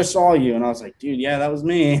swear I just saw you. And I was like, dude, yeah, that was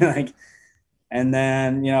me. And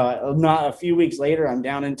then, not a few weeks later, I'm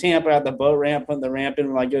down in Tampa at the boat ramp, putting the ramp in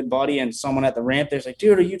with my good buddy, and someone at the ramp there's like,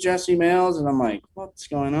 dude, are you Jesse Males? And I'm like, what's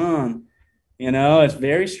going on? It's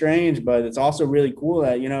very strange, but it's also really cool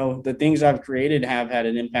that, the things I've created have had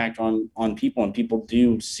an impact on people, and people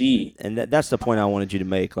do see. And that's the point I wanted you to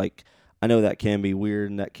make. Like, I know that can be weird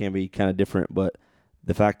and that can be kind of different, but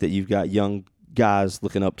the fact that you've got young guys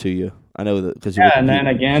looking up to you, I know that because and then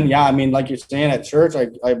again, I mean, like you're saying at church,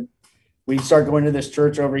 we start going to this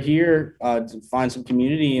church over here to find some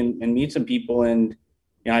community and meet some people, and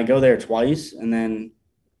I go there twice, and then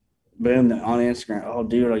boom, on Instagram, oh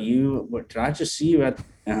dude, did I just see you at?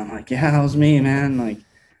 And I'm like, yeah, that was me, man. Like,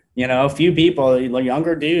 a few people,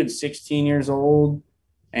 younger dudes, 16 years old,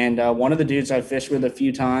 and one of the dudes I fished with a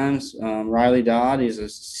few times, Riley Dodd, he's a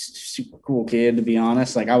super cool kid, to be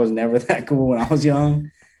honest. Like, I was never that cool when I was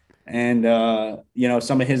young. And,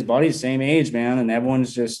 some of his buddies, same age, man. And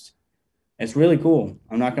everyone's just, it's really cool.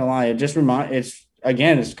 I'm not going to lie. It just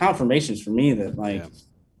it's confirmations for me that I'm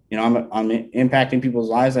impacting people's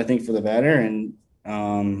lives, I think, for the better, and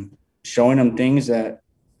showing them things that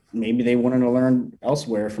maybe they wanted to learn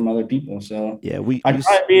elsewhere from other people. So yeah, I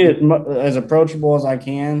try to be as approachable as I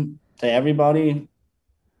can to everybody,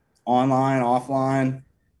 online, offline.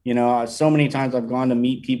 So many times I've gone to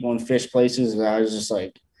meet people in fish places that I was just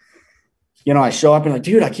like, I show up and like,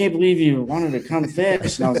 dude, I can't believe you wanted to come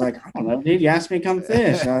fish. And I was like, I don't know, dude, you asked me to come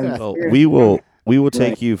fish. Well, we will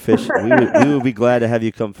take you fishing. We will be glad to have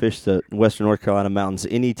you come fish the Western North Carolina mountains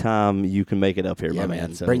anytime you can make it up here, my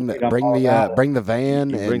man. So bring the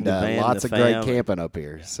van and lots of great camping up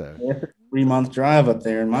here. So 3-month drive up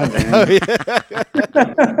there in my van.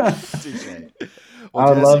 Well, I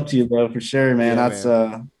would love to, though, for sure, man. Yeah, that's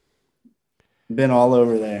been all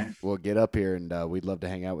over there. We'll get up here, and we'd love to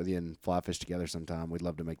hang out with you and fly fish together sometime. We'd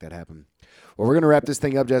love to make that happen. Well, we're going to wrap this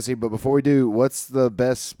thing up, Jesse, but before we do, where's the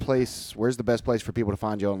best place for people to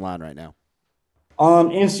find you online right now?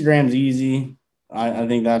 Instagram's easy. I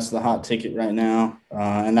think that's the hot ticket right now,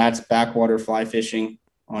 and that's Backwater Fly Fishing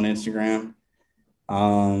on Instagram.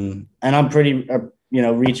 And I'm pretty,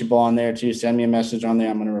 reachable on there, too. Send me a message on there.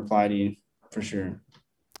 I'm going to reply to you for sure.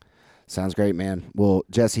 Sounds great, man. Well,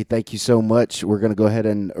 Jesse, thank you so much. We're going to go ahead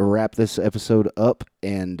and wrap this episode up,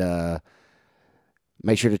 and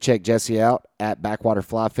make sure to check Jesse out at Backwater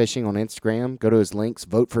Fly Fishing on Instagram. Go to his links,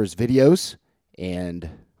 vote for his videos, and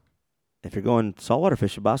if you're going saltwater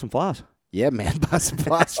fishing, buy some flies. Yeah, man, buy some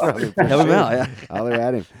flies from him. Help him out, yeah. Holler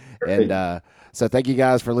at him. And so thank you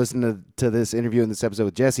guys for listening to this interview and this episode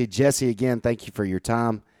with Jesse. Jesse, again, thank you for your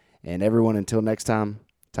time. And everyone, until next time,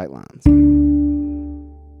 tight lines.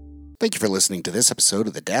 Thank you for listening to this episode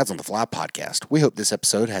of the Dads on the Fly podcast. We hope this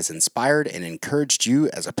episode has inspired and encouraged you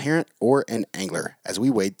as a parent or an angler as we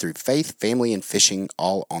wade through faith, family, and fishing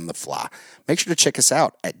all on the fly. Make sure to check us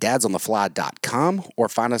out at dadsonthefly.com or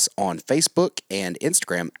find us on Facebook and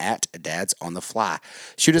Instagram at Dads on the Fly.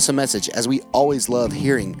 Shoot us a message, as we always love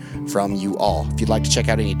hearing from you all. If you'd like to check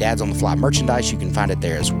out any Dads on the Fly merchandise, you can find it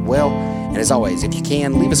there as well. And as always, if you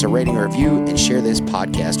can, leave us a rating or review and share this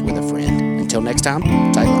podcast with a friend. Until next time,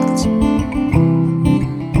 tight lines.